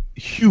is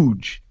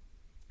huge.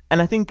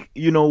 And I think,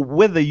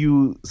 whether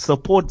you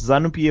support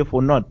ZANU-PF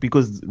or not,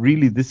 because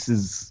really this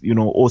is,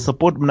 or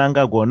support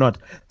Mnangagwa or not,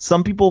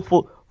 some people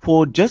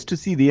for just to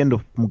see the end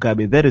of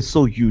Mugabe, that is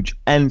so huge.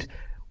 And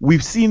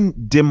we've seen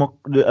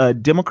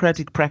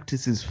democratic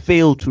practices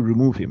fail to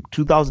remove him.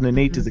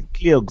 2008 is a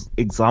clear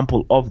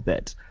example of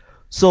that.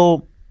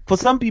 So for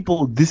some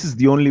people, this is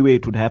the only way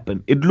it would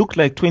happen. It looked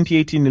like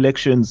 2018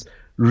 elections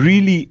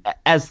really,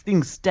 as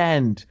things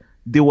stand,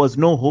 there was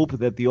no hope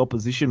that the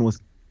opposition was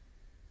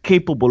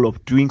capable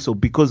of doing so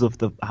because of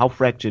how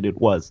fractured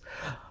it was.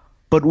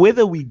 But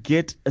whether we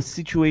get a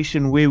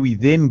situation where we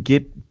then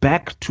get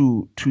back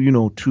to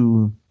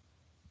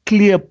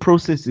clear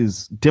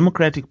processes,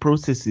 democratic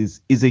processes,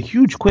 is a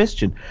huge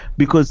question.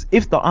 Because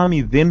if the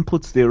army then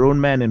puts their own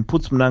man and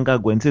puts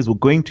Mnangagwa and says we're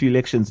going to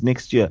elections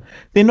next year,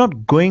 they're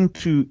not going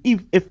to.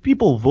 If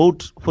people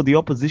vote for the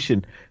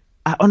opposition,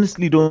 I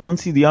honestly don't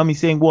see the army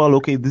saying, well,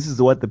 okay, this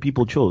is what the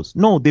people chose.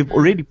 No, they've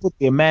already put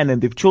their man and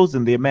they've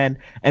chosen their man,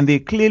 and they're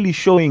clearly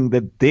showing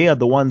that they are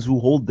the ones who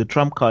hold the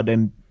trump card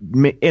and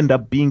may end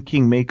up being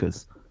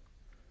kingmakers.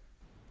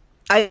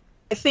 I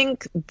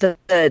think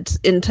that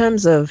in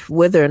terms of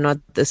whether or not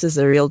this is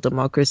a real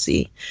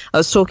democracy, I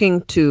was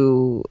talking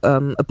to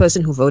a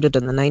person who voted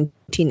in the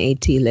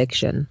 1980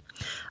 election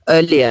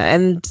earlier,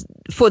 and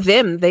for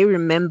them, they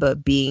remember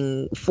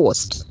being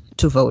forced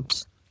to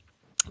vote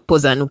for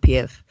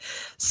ZANU-PF.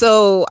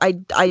 So I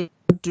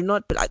do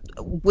not.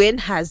 When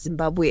has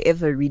Zimbabwe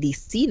ever really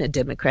seen a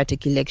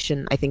democratic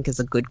election? I think is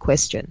a good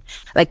question,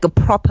 like a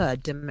proper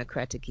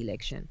democratic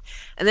election.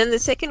 And then the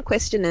second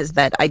question is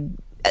that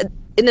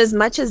in as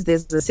much as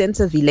there's a sense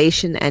of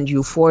elation and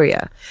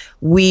euphoria,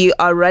 we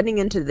are running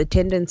into the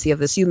tendency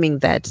of assuming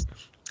that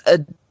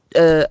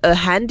a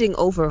handing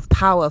over of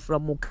power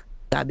from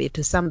Mugabe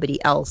to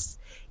somebody else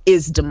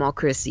is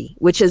democracy,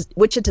 which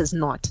it is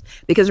not.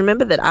 Because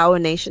remember that our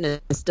nation is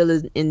still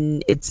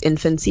in its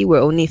infancy.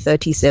 We're only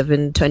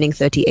 37, turning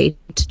 38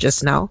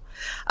 just now.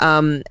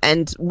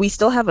 And we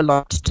still have a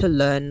lot to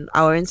learn.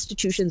 Our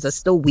institutions are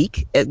still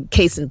weak.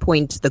 Case in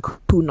point, the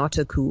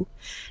coup-not-a-coup.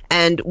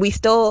 And we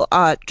still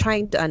are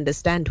trying to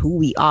understand who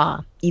we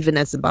are, even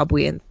as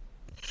Zimbabweans.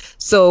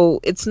 So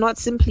it's not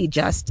simply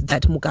just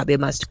that Mugabe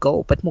must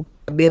go, but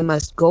Mugabe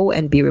must go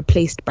and be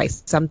replaced by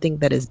something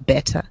that is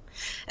better,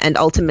 and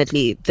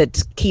ultimately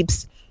that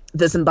keeps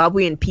the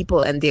Zimbabwean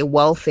people and their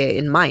welfare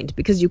in mind,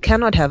 because you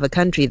cannot have a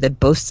country that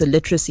boasts a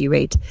literacy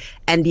rate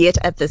and yet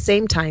at the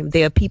same time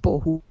there are people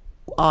who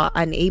are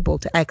unable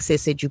to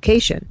access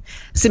education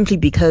simply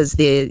because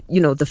the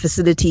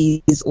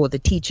facilities or the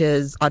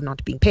teachers are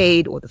not being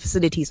paid or the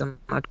facilities are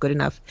not good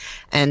enough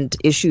and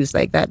issues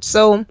like that.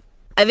 So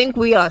I think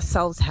we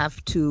ourselves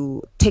have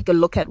to take a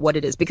look at what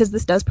it is, because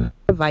this does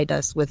provide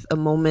us with a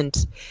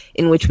moment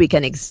in which we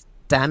can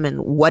examine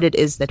what it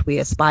is that we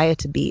aspire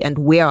to be and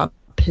where our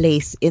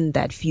place in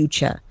that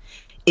future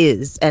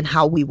is and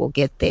how we will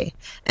get there,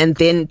 and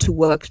then to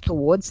work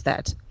towards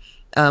that.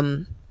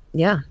 I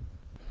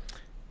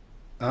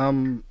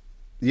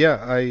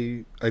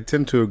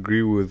tend to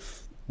agree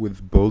with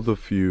both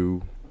of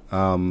you,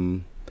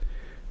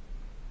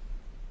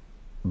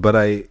 but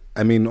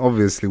I mean,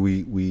 obviously,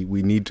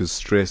 we need to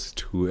stress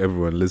to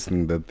everyone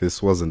listening that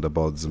this wasn't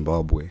about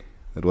Zimbabwe.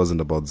 It wasn't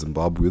about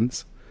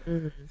Zimbabweans.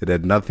 Mm-hmm. It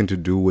had nothing to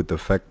do with the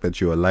fact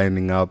that you are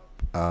lining up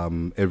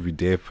every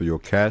day for your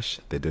cash.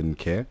 They didn't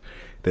care.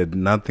 It had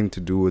nothing to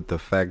do with the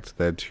fact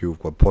that you've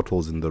got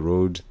potholes in the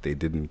road. They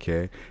didn't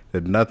care. It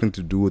had nothing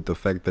to do with the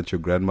fact that your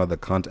grandmother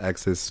can't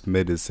access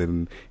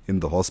medicine in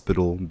the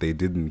hospital. They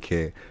didn't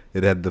care.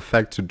 It had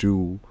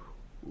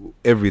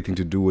everything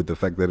to do with the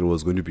fact that it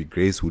was going to be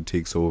Grace who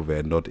takes over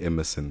and not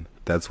Emerson.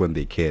 That's when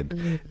they cared.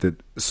 Mm-hmm.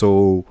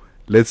 So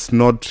let's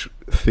not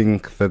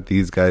think that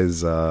these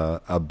guys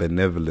are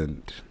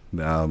benevolent.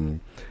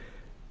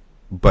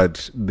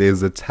 But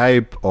there's a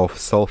type of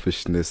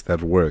selfishness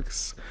that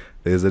works.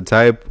 There's a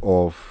type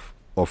of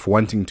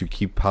wanting to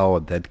keep power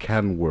that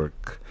can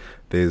work.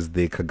 There's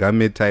the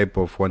Kagame type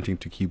of wanting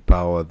to keep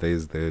power.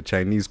 There's the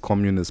Chinese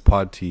Communist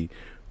Party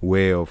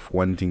way of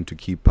wanting to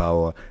keep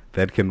power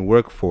that can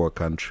work for a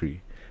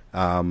country.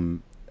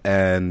 And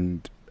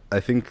I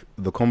think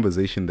the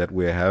conversation that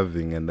we're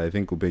having, and I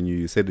think, Upenyu,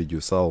 you said it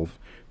yourself,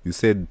 you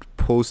said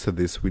post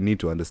this, we need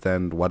to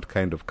understand what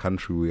kind of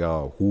country we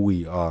are, who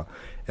we are.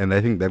 And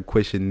I think that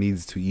question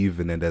needs to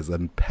even, and as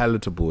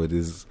unpalatable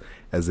as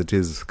it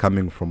is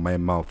coming from my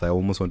mouth, I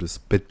almost want to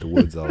spit the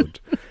words out.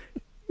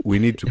 We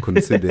need to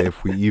consider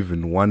if we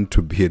even want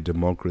to be a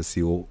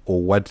democracy, or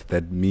what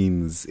that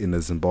means in a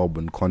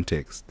Zimbabwean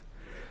context.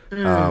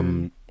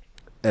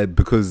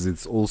 Because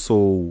it's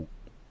also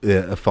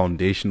a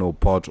foundational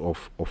part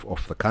of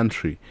the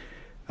country.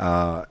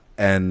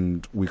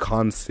 And we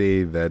can't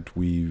say that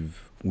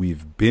we've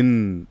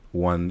been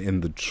one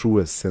in the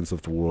truest sense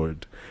of the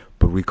word,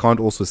 but we can't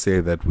also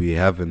say that we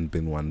haven't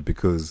been one,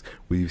 because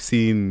we've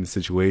seen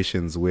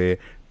situations where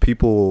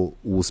people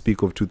will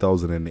speak of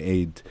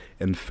 2008,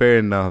 and fair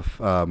enough,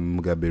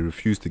 Mugabe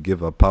refused to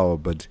give up power,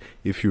 but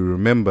if you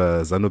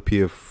remember,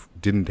 ZANU-PF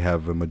didn't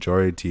have a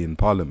majority in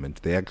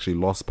parliament. They actually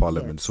lost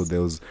parliament. Yes. So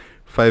there was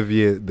 5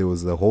 years, there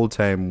was a whole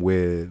time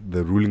where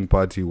the ruling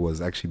party was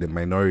actually the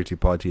minority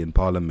party in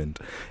parliament.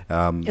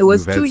 It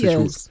was 2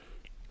 years.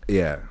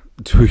 Yeah,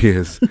 2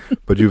 years.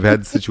 But you've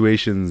had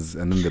situations,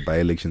 and then the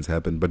by-elections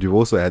happened, but you've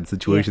also had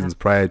situations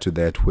prior to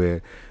that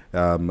where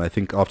I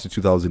think after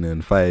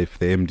 2005,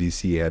 the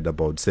MDC had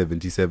about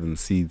 77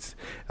 seats,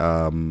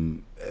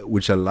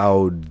 which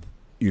allowed,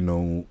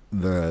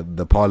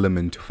 the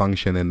parliament to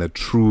function in a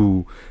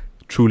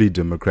truly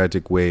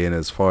democratic way. And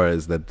as far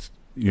as that,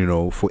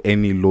 for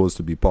any laws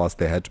to be passed,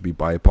 there had to be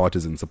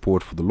bipartisan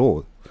support for the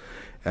law,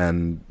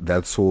 and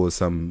that saw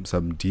some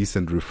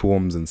decent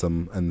reforms and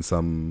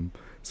some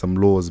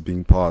laws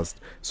being passed.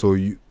 So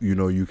I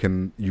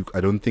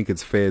don't think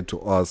it's fair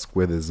to ask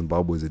whether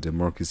Zimbabwe is a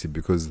democracy,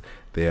 because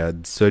there are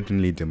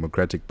certainly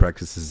democratic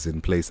practices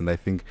in place, and I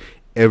think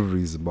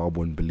every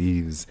Zimbabwean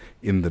believes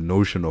in the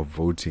notion of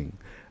voting.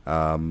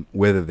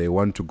 Whether they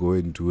want to go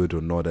and do it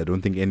or not, I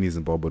don't think any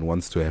Zimbabwean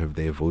wants to have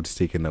their votes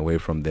taken away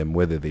from them,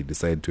 whether they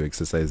decide to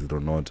exercise it or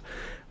not.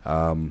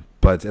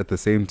 But at the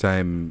same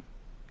time,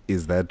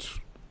 is that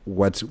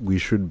what we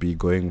should be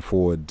going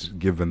forward,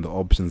 given the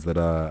options that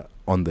are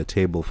on the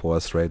table for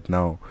us right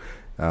now?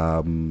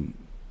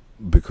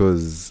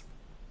 Because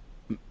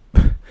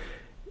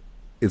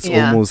it's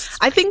almost,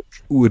 I think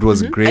it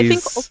was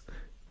Grace,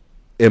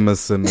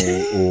 Emerson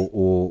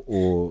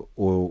or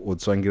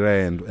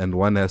Tsvangirai, and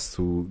one has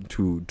to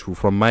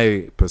from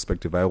my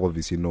perspective, I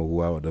obviously know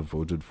who I would have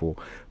voted for,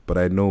 but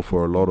I know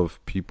for a lot of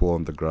people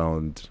on the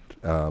ground,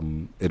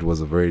 it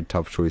was a very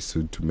tough choice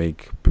to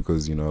make,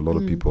 because a lot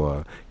of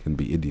people can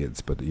be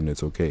idiots, but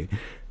it's okay.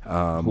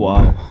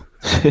 Wow.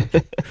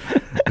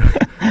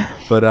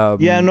 But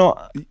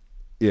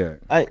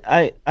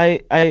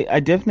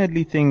I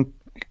definitely think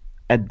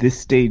at this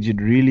stage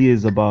it really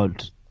is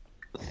about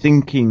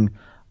thinking,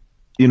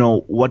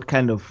 what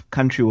kind of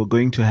country we're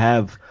going to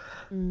have.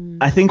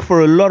 I think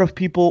for a lot of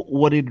people,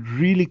 what it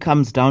really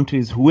comes down to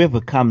is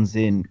whoever comes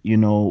in,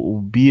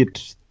 be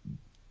it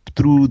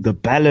through the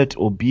ballot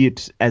or be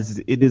it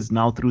as it is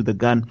now through the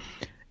gun,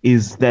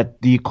 is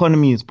that the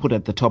economy is put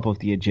at the top of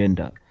the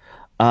agenda.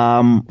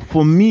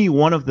 For me,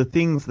 one of the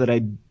things that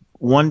I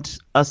want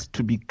us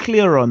to be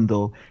clear on,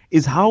 though,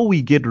 is how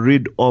we get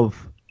rid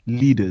of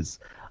leaders.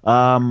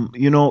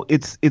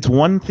 It's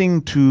one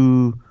thing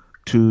to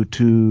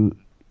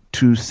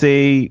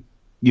say,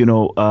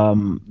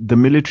 the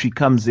military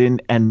comes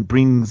in and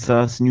brings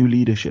us new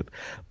leadership.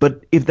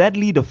 But if that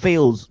leader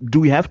fails, do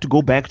we have to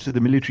go back to the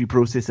military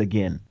process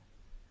again?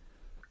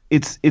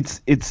 It's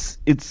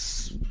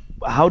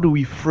how do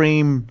we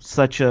frame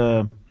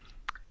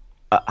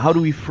how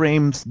do we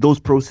frame those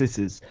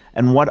processes,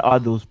 and what are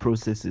those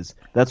processes?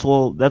 That's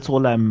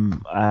all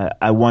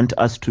I want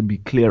us to be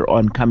clear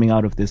on coming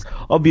out of this.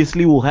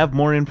 Obviously, we'll have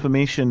more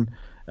information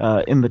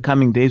in the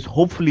coming days.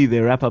 Hopefully they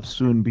wrap up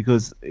soon,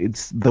 because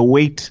it's the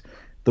wait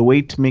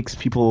makes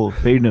people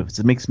very nervous.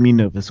 It makes me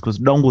nervous, because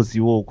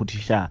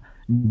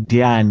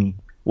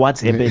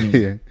what's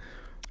happening?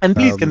 And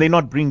please, can they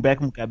not bring back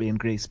Mugabe and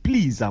Grace?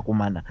 Please,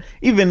 Akumana.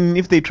 Even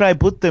if they try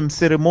put them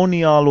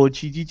ceremonial or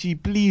Chichichi,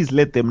 please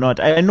let them not.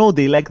 I know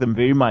they like them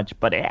very much,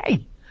 but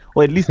hey,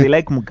 or at least they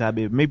like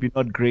Mugabe. Maybe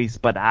not Grace,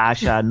 but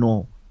Asha,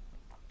 no.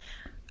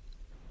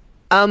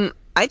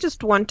 I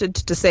just wanted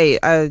to say,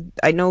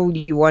 I know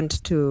you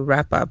want to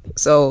wrap up,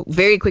 so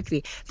very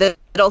quickly, that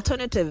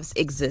alternatives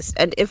exist.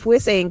 And if we're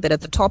saying that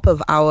at the top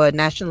of our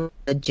national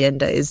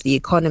agenda is the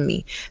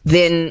economy,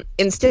 then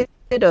instead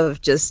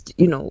of just,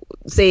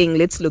 saying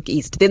let's look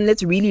east, then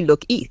let's really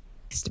look east,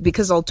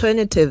 because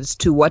alternatives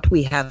to what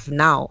we have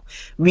now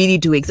really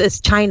do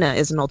exist. China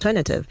is an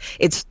alternative.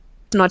 It's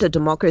not a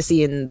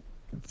democracy in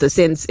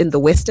the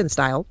Western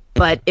style,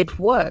 but it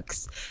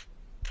works.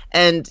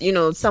 And,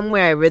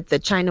 somewhere I read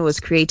that China was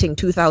creating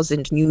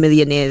 2,000 new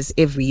millionaires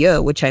every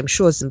year, which I'm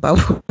sure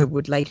Zimbabwe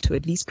would like to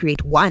at least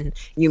create one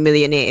new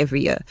millionaire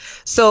every year.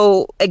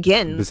 So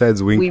again,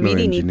 besides we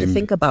really need to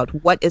think about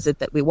what is it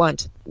that we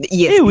want.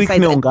 Yes, can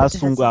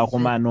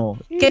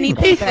he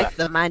take back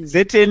the money?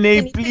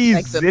 ZNA,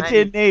 please.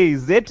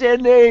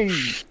 ZNA.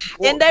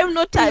 And I'm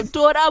not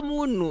Tora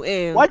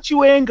Munu. What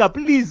you anger,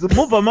 please.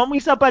 Move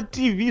mamuisa pa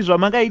TV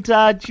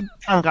zvamakaita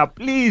chipanga,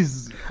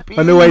 please.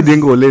 Pane why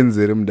dengo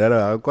lenze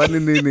mdara. Kwani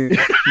nini?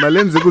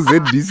 Malenze ku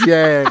ZBC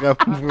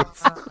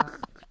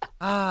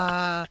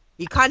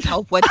he can't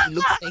help what he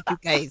looks like, you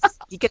guys.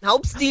 He can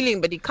help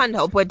stealing, but he can't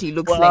help what he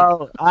looks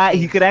like.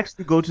 He could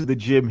actually go to the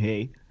gym,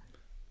 hey.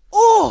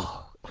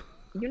 Oh,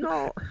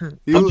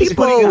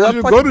 people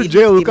who go to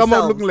jail will come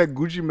out looking like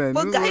Gucci man.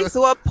 But guys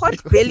who are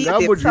pot belly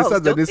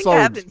themselves, don't think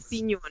I haven't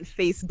seen you on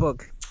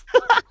Facebook.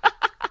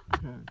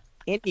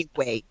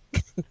 Anyway,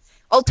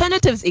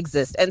 alternatives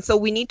exist, and so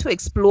we need to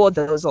explore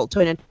those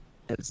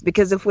alternatives,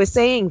 because if we're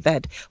saying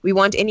that we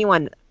want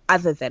anyone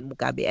other than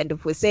Mugabe, and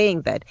if we're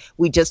saying that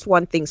we just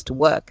want things to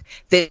work,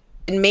 then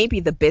maybe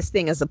the best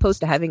thing, as opposed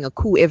to having a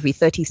coup every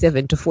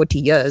 37 to 40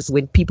 years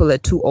when people are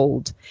too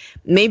old,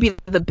 maybe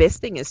the best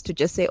thing is to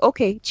just say,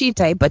 okay,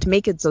 Chitai, but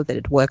make it so that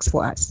it works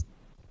for us.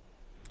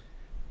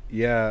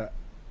 Yeah,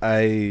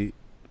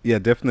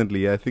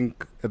 definitely. I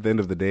think at the end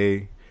of the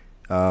day,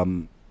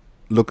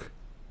 look,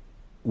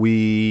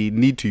 we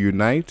need to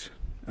unite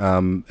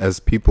as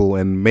people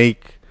and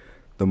make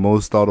the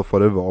most out of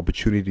whatever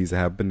opportunities are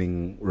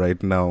happening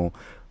right now,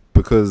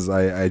 because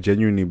I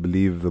genuinely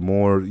believe the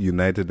more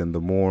united and the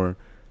more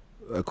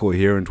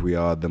coherent we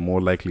are, the more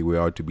likely we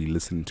are to be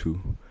listened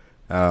to.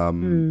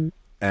 And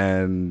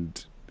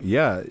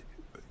yeah,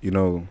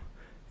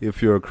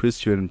 if you're a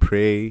Christian,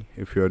 pray.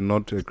 If you're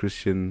not a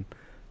Christian,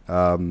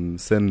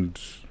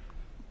 send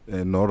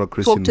not a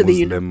Christian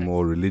Muslim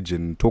or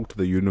religion, talk to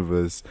the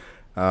universe.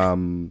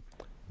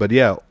 But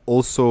yeah,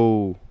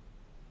 also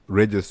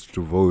register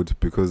to vote,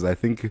 because I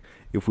think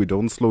if we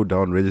don't slow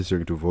down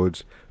registering to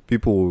vote,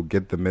 people will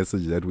get the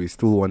message that we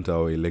still want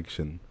our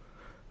election.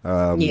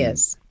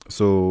 Yes.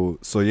 So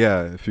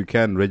yeah, if you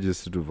can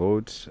register to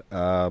vote,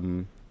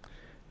 and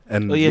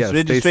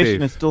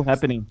registration is still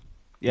happening.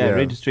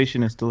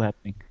 Registration is still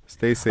happening.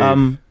 Stay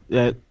safe.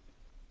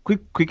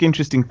 Quick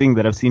interesting thing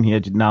that I've seen here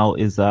now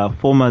is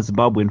former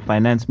Zimbabwean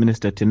Finance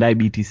Minister Tendai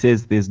Biti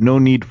says there's no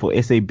need for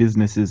SA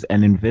businesses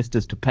and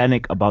investors to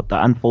panic about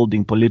the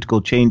unfolding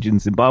political change in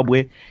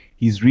Zimbabwe.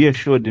 He's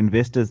reassured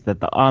investors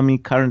that the army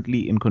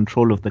currently in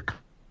control of the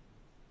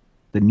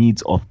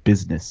needs of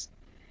business.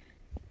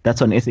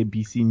 That's on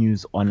SABC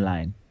News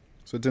Online.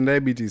 So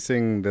Tendai Biti is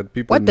saying that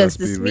people must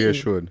be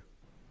reassured.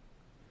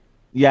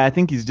 Yeah, I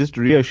think he's just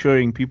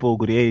reassuring people,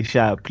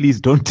 please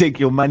don't take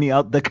your money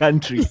out the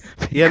country.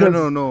 Yeah,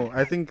 no.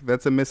 I think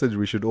that's a message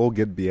we should all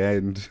get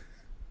behind.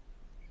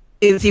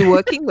 Is he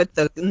working with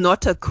the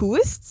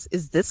not-a-couists?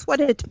 Is this what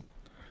it...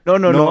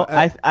 No.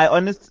 I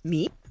honestly...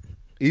 Me?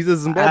 He's a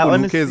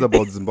Zimbabwean who cares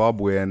about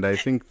Zimbabwe, and I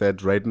think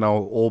that right now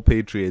all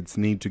patriots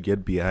need to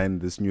get behind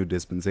this new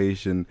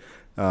dispensation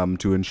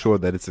to ensure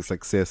that it's a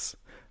success.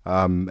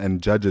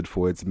 And judge it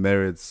for its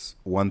merits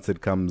once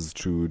it comes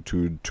to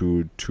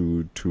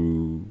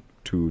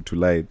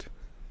light.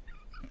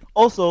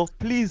 Also,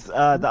 please,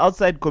 the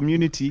outside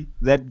community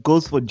that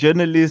goes for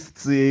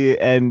journalists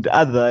and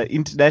other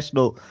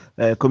international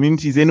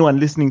communities, anyone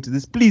listening to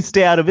this, please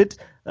stay out of it,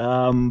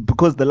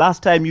 because the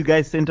last time you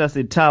guys sent us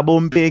a Thabo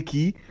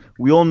Mbeki,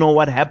 we all know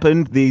what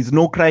happened. There is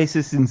no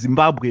crisis in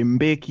Zimbabwe,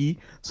 Mbeki.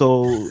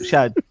 So,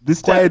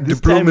 this time...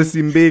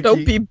 diplomacy, Mbeki.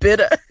 Don't be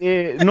bitter.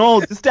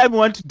 No, this time we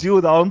want to deal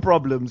with our own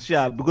problems,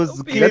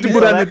 because...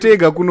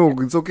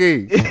 It's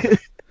okay.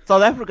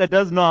 South Africa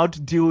does know how to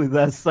deal with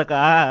us. Please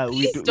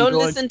don't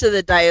listen to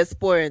the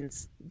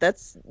diasporans.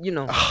 That's,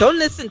 don't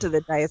listen to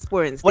the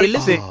diasporans. They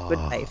live a good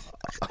life.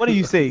 What are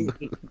you saying?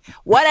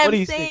 What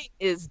I'm saying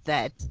is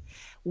that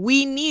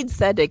we need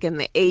SADC and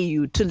the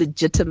AU to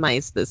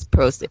legitimize this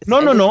process.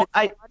 No.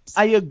 I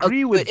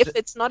agree with... If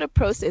it's not a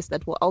process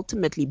that will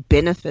ultimately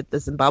benefit the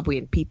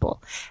Zimbabwean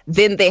people,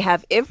 then they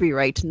have every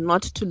right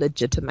not to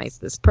legitimize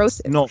this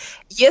process. No.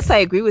 Yes, I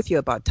agree with you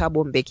about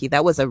Thabo Mbeki.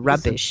 That was a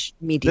rubbish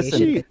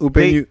mediation.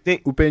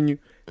 Upenyu,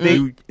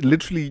 you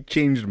literally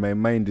changed my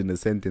mind in a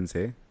sentence,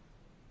 eh?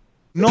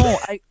 No,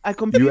 I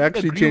completely You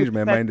actually agree changed with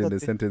my mind in a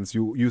sentence.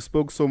 You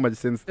spoke so much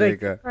sense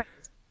there.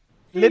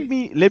 Let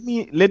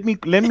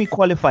me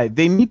qualify.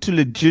 They need to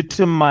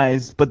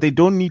legitimize, but they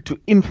don't need to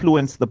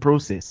influence the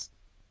process.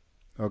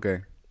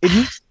 Okay.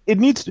 It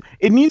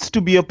needs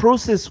to be a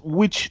process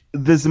which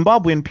the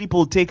Zimbabwean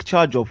people take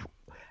charge of,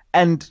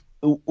 at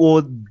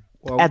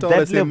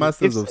that level.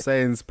 Masters of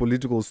Science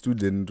political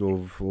student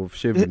of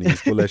Chevening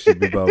Scholarship.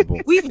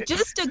 We've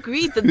just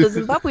agreed that the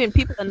Zimbabwean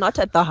people are not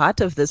at the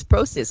heart of this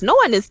process. No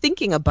one is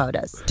thinking about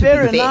us.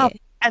 Fair enough.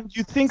 And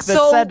you think that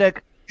SADC...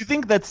 You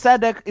think that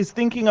SADC is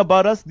thinking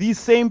about us, these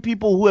same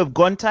people who have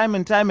gone time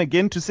and time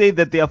again to say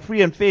that there are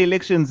free and fair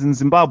elections in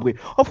Zimbabwe?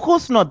 Of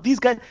course not. These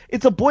guys,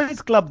 it's a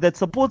boys' club that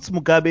supports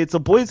Mugabe. It's a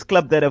boys'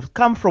 club that have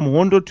come from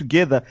Hondo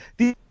together.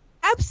 These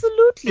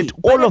Absolutely.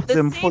 All of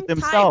them for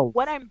themselves.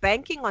 What I'm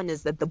banking on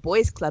is that the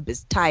boys' club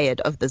is tired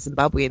of the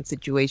Zimbabwean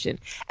situation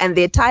and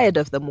they're tired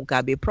of the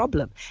Mugabe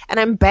problem. And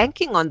I'm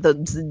banking on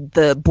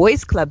the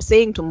boys' club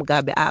saying to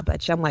Mugabe, but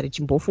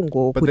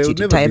they will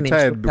never be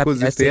tired,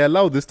 because if they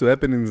allow this to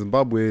happen in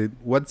Zimbabwe,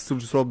 what's to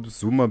stop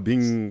Zuma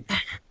being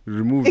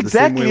removed?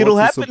 Exactly, the same way? It'll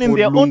happen in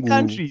their own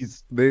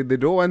countries. They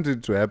don't want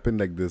it to happen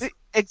like this.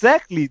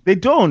 Exactly, they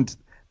don't.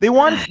 They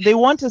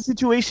want a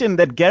situation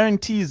that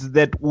guarantees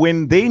that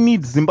when they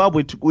need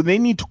when they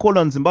need to call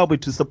on Zimbabwe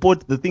to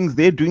support the things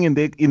they're doing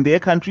in their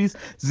countries,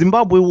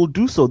 Zimbabwe will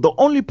do so. The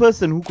only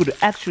person who could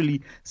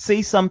actually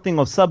say something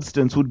of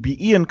substance would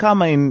be Ian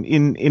Khama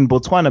in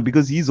Botswana,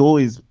 because he's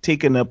always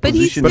taken a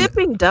position. But he's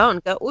stepping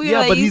down.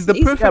 Yeah, but he's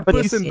the perfect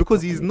person,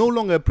 because he's no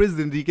longer a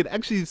president. He can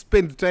actually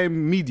spend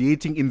time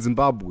mediating in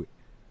Zimbabwe.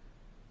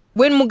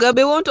 When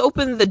Mugabe won't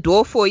open the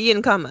door for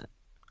Ian Khama.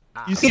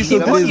 You see, so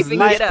there's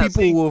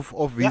people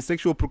of his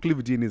sexual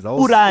proclivity in his house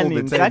all the time.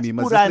 He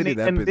must just let it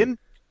happen. And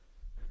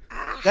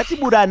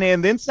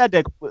then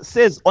SADC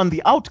says on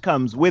the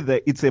outcomes whether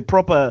it's a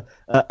proper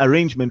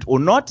arrangement or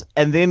not,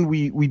 and then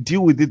we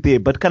deal with it there.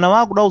 But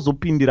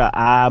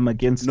I'm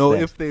against no,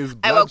 that. If there's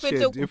bloodshed,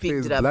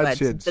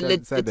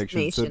 SADC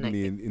should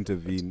certainly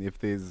intervene. If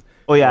there's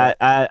all right,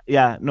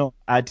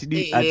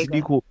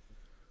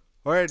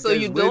 so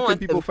guys, where can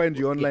people find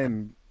you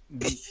online?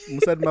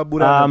 Musad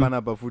Mabura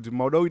panapa futi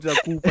mauda uita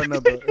coup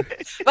panapa.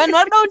 But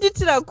not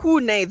uita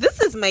coup nay.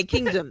 This is my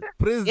kingdom.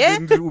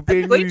 President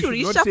Upenyu, I'm going to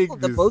reshuffle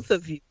the both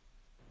of you.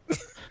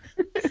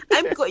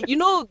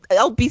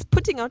 I'll be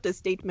putting out a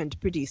statement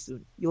pretty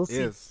soon. You'll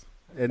see. Yes,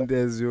 and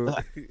as your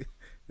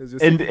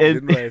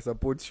and I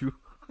support you.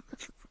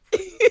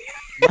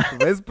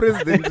 Vice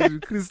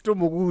President Christo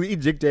Mogu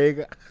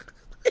ejecta.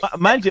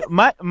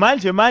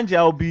 Manje,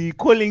 I'll be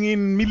calling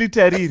in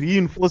military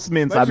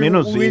reinforcements.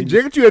 Who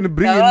inject you and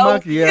bring in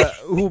Mark here?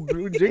 Who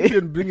inject you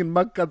and bring in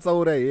Mark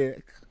Katsaura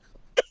here?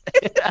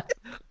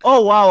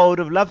 Oh wow, I would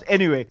have loved.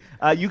 Anyway,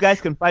 you guys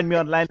can find me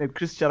online at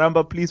Chris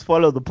Charamba. Please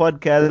follow the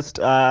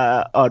podcast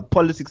on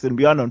Politics and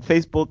Beyond on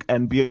Facebook,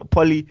 and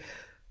Polly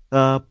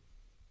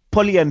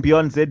and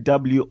Beyond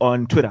ZW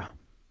on Twitter.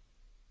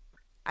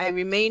 I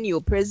remain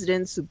your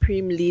president,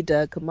 supreme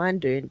leader,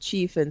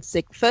 commander-in-chief, and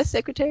first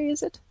secretary,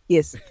 is it?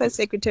 Yes, first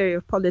secretary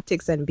of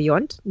Politics and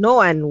Beyond. No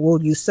one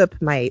will usurp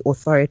my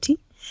authority.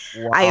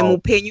 Wow. I am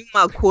Upenyu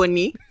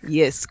Makoni.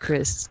 Yes,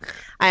 Chris.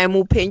 I am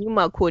Upenyu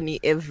Makoni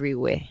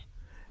everywhere.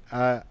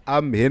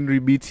 I'm Henry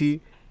BT.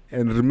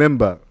 And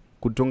remember,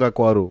 Kutonga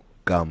Kwaro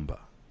Gamba.